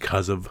anymore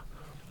because of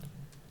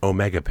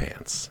Omega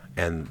pants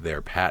and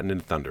their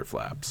patented thunder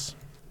flaps.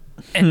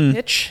 And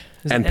pitch?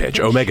 Is it And pitch,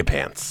 Omega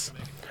pants.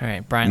 All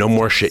right, Brian. No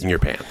more shit in your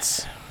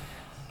pants.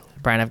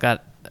 Brian, I've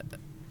got.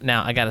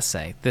 Now I gotta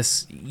say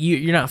this.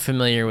 You're not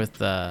familiar with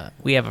the.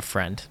 We have a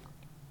friend.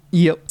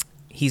 Yep.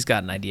 He's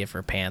got an idea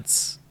for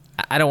pants.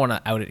 I don't want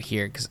to out it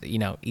here because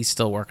he's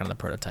still working on the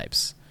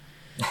prototypes.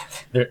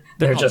 They're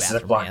called just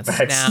bathroom Ziploc pants.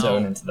 bags Now-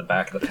 sewn into the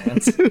back of the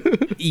pants.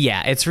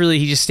 Yeah, it's really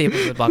he just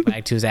staples the block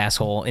bag to his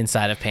asshole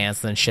inside of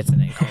pants, then shits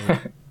in it. And calls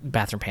it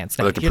bathroom pants.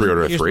 Now, I'd like to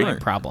pre-order a here's 3. my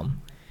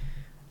problem.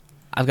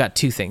 I've got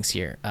 2 things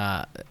here.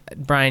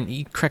 Brian,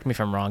 you correct me if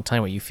I'm wrong. Tell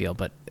me what you feel.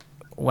 But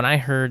when I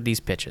heard these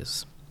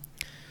pitches,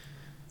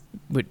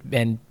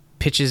 and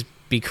pitches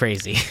be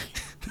crazy.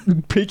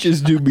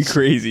 Pitches do be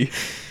crazy.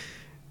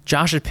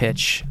 Josh's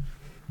pitch,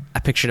 I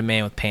pictured a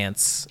man with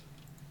pants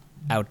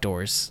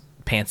outdoors,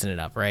 pantsing it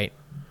up, right?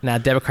 Now,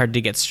 debit card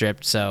did get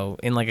stripped, so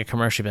in like a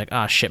commercial, you'd be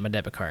like, oh, shit, my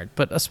debit card.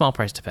 But a small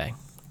price to pay.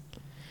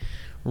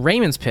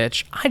 Raymond's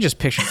pitch, I just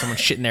pictured someone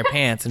shitting their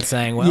pants and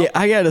saying, well, Yeah,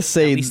 I gotta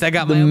say, least I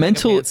got the my Omega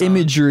mental pants on.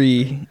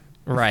 imagery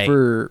Right.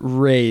 for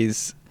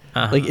Ray's,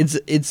 Uh-huh. like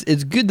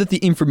it's good that the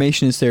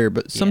information is there,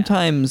 but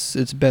sometimes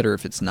it's better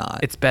if it's not.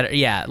 it's better.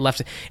 Yeah,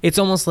 left. It's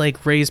almost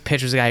like Ray's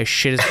pitch was a guy who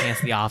shit his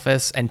pants in the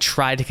office and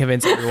tried to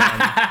convince everyone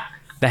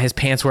that his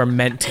pants were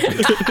meant to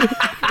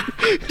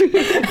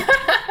be.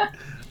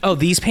 Oh,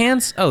 these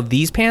pants? Oh,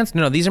 these pants?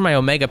 No, these are my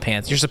Omega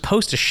pants. You're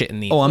supposed to shit in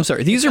these. Oh, I'm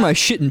sorry. These are my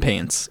shitting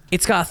pants.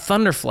 It's got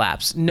thunder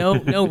flaps. No,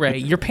 Ray.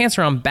 Your pants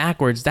are on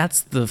backwards.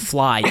 That's the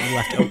fly you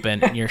left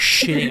open, and you're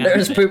shitting out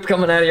There's of poop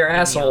coming out of your the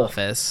asshole.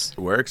 office. It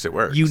works. It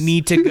works. You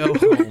need to go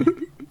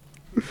home.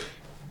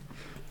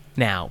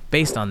 Now,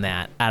 based on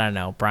that, I don't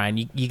know, Brian.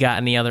 You got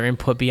any other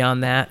input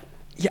beyond that?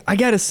 Yeah, I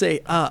gotta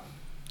say,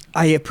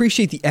 I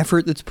appreciate the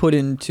effort that's put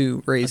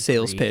into Ray's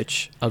sales Agreed.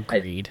 pitch,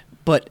 Agreed.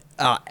 but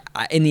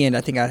in the end,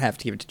 I think I'd have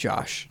to give it to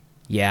Josh.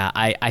 Yeah,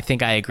 I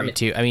think I agree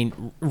too. I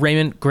mean,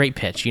 Raymond, great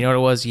pitch. You know what it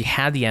was? You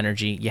had the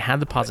energy, you had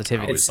the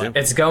positivity.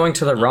 It's going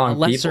to the wrong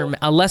people.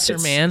 A lesser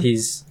It's- man.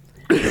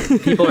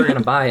 People are gonna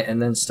buy it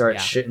and then start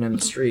Yeah. shitting in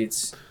the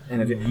streets.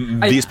 And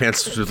These pants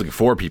specifically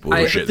for people who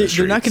I- are shit in the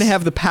They're not streets. going to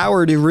have the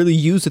power to really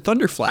use the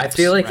thunder flaps. I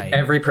feel like Right.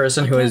 every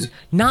person who is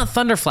Not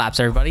thunder flaps,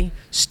 everybody.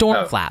 Storm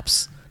Oh.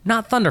 flaps.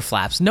 Not thunder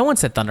flaps. No one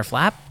said thunder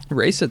flap.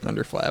 Ray said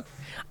thunder flap.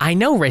 I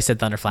know Ray said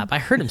thunder flap. I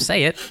heard him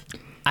say it.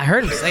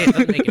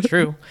 Doesn't make it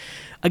true.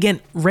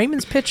 Again,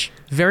 Raymond's pitch,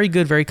 very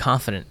good, very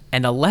confident.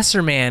 And a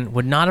lesser man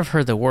would not have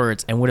heard the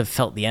words and would have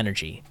felt the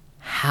energy.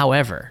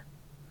 However,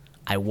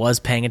 I was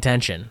paying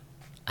attention.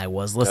 I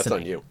was That's listening.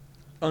 on you.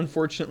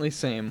 Unfortunately,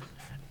 same.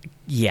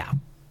 Yeah.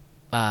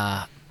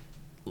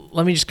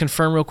 Let me just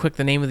confirm real quick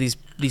the name of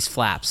these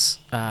flaps.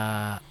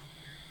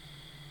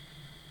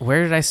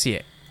 Where did I see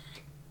it?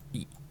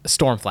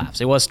 Storm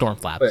flaps. It was storm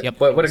flaps. Wait, Yep.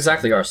 what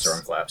exactly are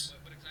storm flaps?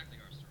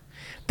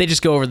 They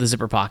just go over the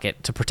zipper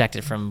pocket to protect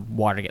it from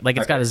water. Like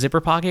it's got a zipper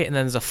pocket and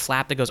then there's a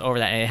flap that goes over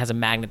that and it has a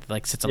magnet that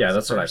like sits on Yeah, the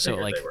that's zipper. what I So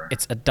figured like they were.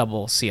 it's a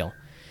double seal.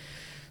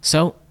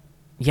 So,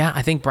 yeah,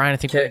 I think Brian,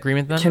 we're in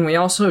agreement then. Can we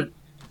also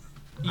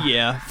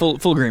Yeah, full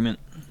agreement.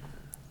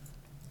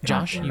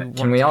 Josh, Damn you it. want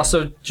Can we to-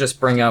 also just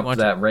bring up want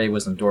that Ray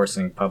was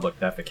endorsing public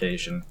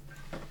defecation?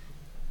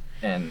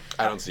 And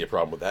I don't see a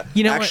problem with that.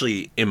 You know what?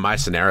 Actually, in my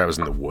scenario, I was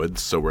in the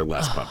woods, so we're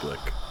less public.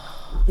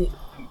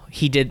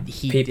 He did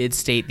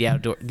state the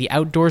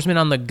outdoorsman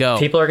on the go.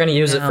 people are going to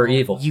use it for Now,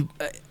 evil. You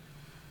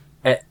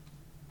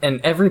And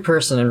every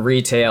person in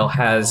retail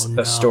has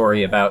no. a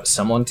story about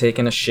someone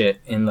taking a shit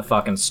in the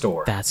fucking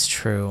store. That's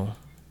true.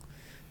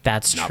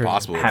 That's Not true.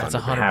 possible with That's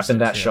Thunder 100%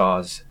 happened at true.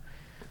 Shaw's.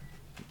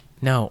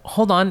 No,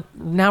 hold on.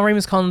 Now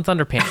Raymond's calling them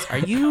Thunderpants.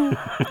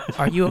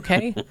 Are you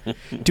okay?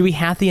 Do we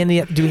have to end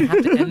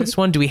this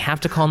one? Do we have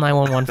to call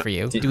 911 for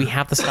you? Do we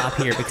have to stop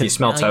here because Do you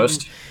smell now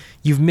toast?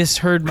 You've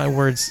misheard my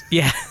words.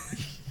 Yeah.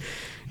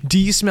 Do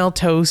you smell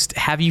toast?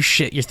 Have you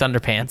shit your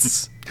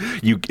Thunderpants?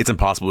 It's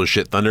impossible to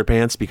shit thunder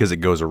pants because it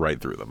goes right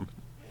through them.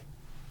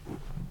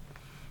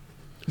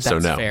 So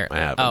That's no, fair. I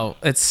haven't. Oh,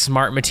 it's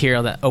smart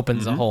material that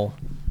opens a hole.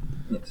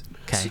 Yes.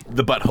 Okay.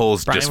 The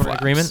butthole's Brian, just we're in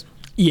flaps. agreement?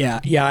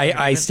 Yeah,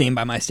 I stand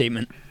by my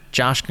statement.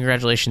 Josh,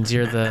 congratulations.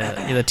 You're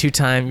the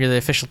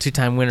official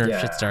 2-time winner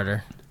Yeah. of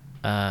Shitstarter.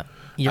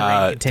 Your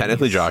reign continues.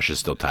 Technically, Josh is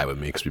still tied with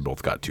me because we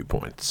both got 2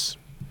 points.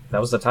 That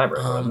was the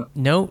tiebreaker, wasn't it?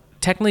 No,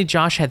 technically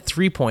Josh had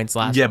 3 points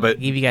last Yeah, time. but- I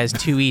gave you guys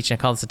 2 each and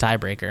I called this a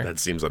tiebreaker. That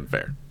seems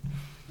unfair.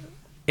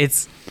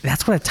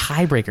 That's what a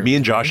tiebreaker. Me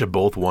and Josh have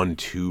both won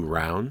 2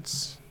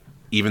 rounds,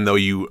 even though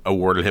you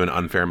awarded him an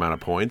unfair amount of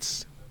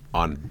points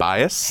on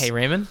bias. Hey,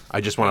 Raymond.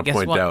 I just want to guess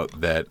point what?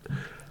 out that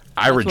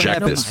I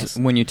reject What this. happens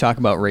when you talk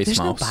about race There's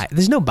no, mouse?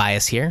 there's no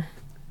bias here.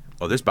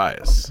 Oh, there's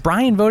bias.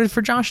 Brian voted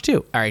for Josh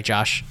too. All right,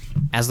 Josh,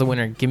 as the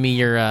winner, give me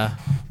your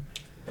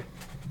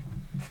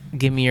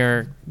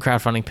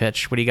crowdfunding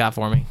pitch. What do you got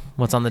for me?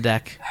 What's on the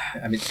deck?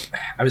 I mean,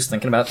 I was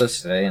thinking about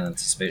this today in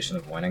anticipation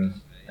of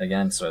winning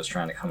again, so I was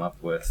trying to come up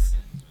with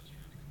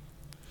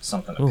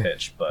something to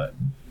pitch, but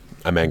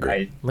I'm angry.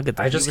 I Look at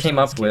that. I just came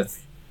up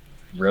with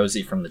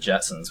Rosie from the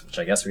Jetsons, which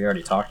I guess we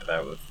already talked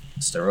about with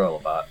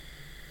Sterilobot.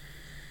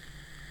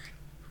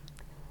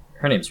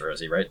 Her name's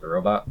Rosie, right? The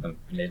robot, the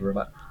maid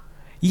robot.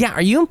 Yeah,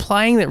 are you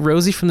implying that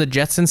Rosie from the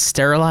Jetsons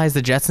sterilized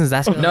the Jetsons?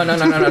 That's No,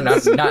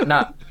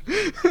 not.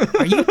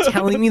 Are you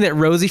telling me that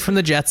Rosie from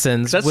the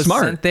Jetsons That's was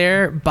smart. sent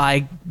there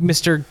by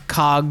Mr.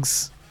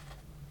 Coggs?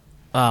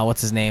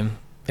 What's his name?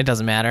 It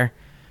doesn't matter.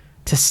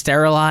 To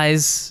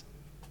sterilize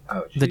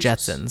Oh, the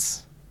Jesus.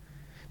 Jetsons.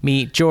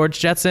 Meet George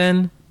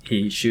Jetson,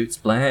 He shoots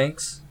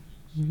blanks.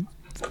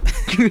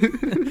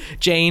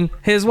 Jane,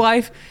 his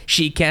wife.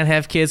 She can't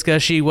have kids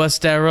because she was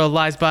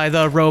sterilized by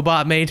the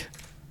robot maid.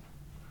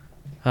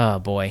 Oh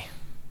boy,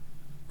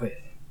 Wait,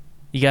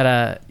 you got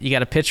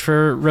a pitch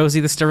for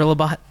Rosie the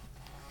Sterilobot?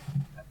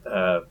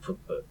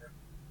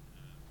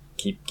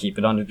 keep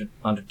it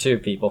under 2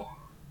 people.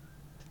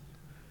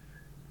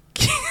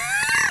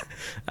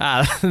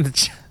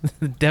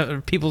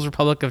 The People's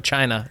Republic of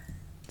China.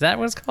 Is that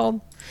what it's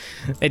called?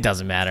 It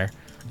doesn't matter.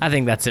 I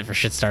think that's it for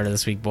Shitstarter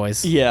this week,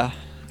 boys. Yeah.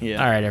 All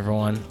right,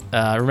 everyone.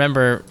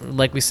 Remember,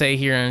 like we say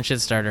here on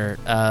Shitstarter,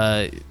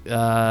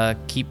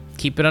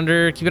 keep it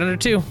under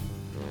 2.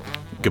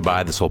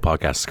 Goodbye. This whole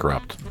podcast is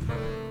corrupt.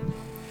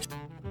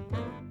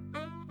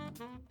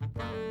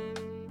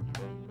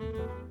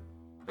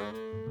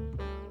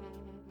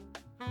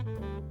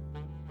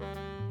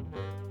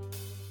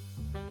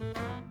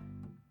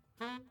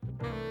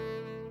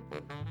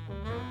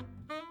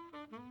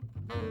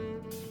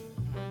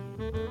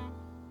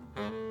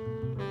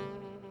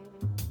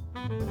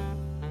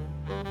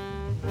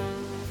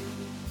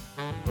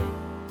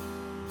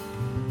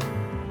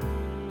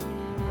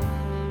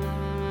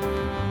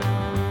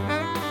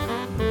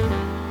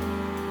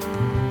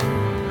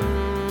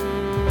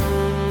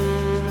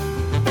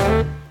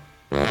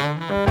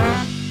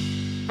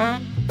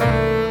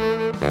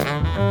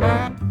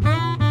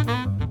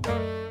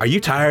 Are you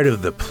tired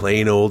of the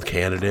plain old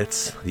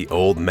candidates, the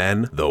old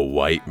men, the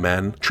white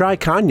men? Try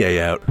Kanye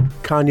out.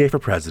 Kanye for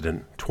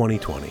President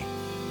 2020.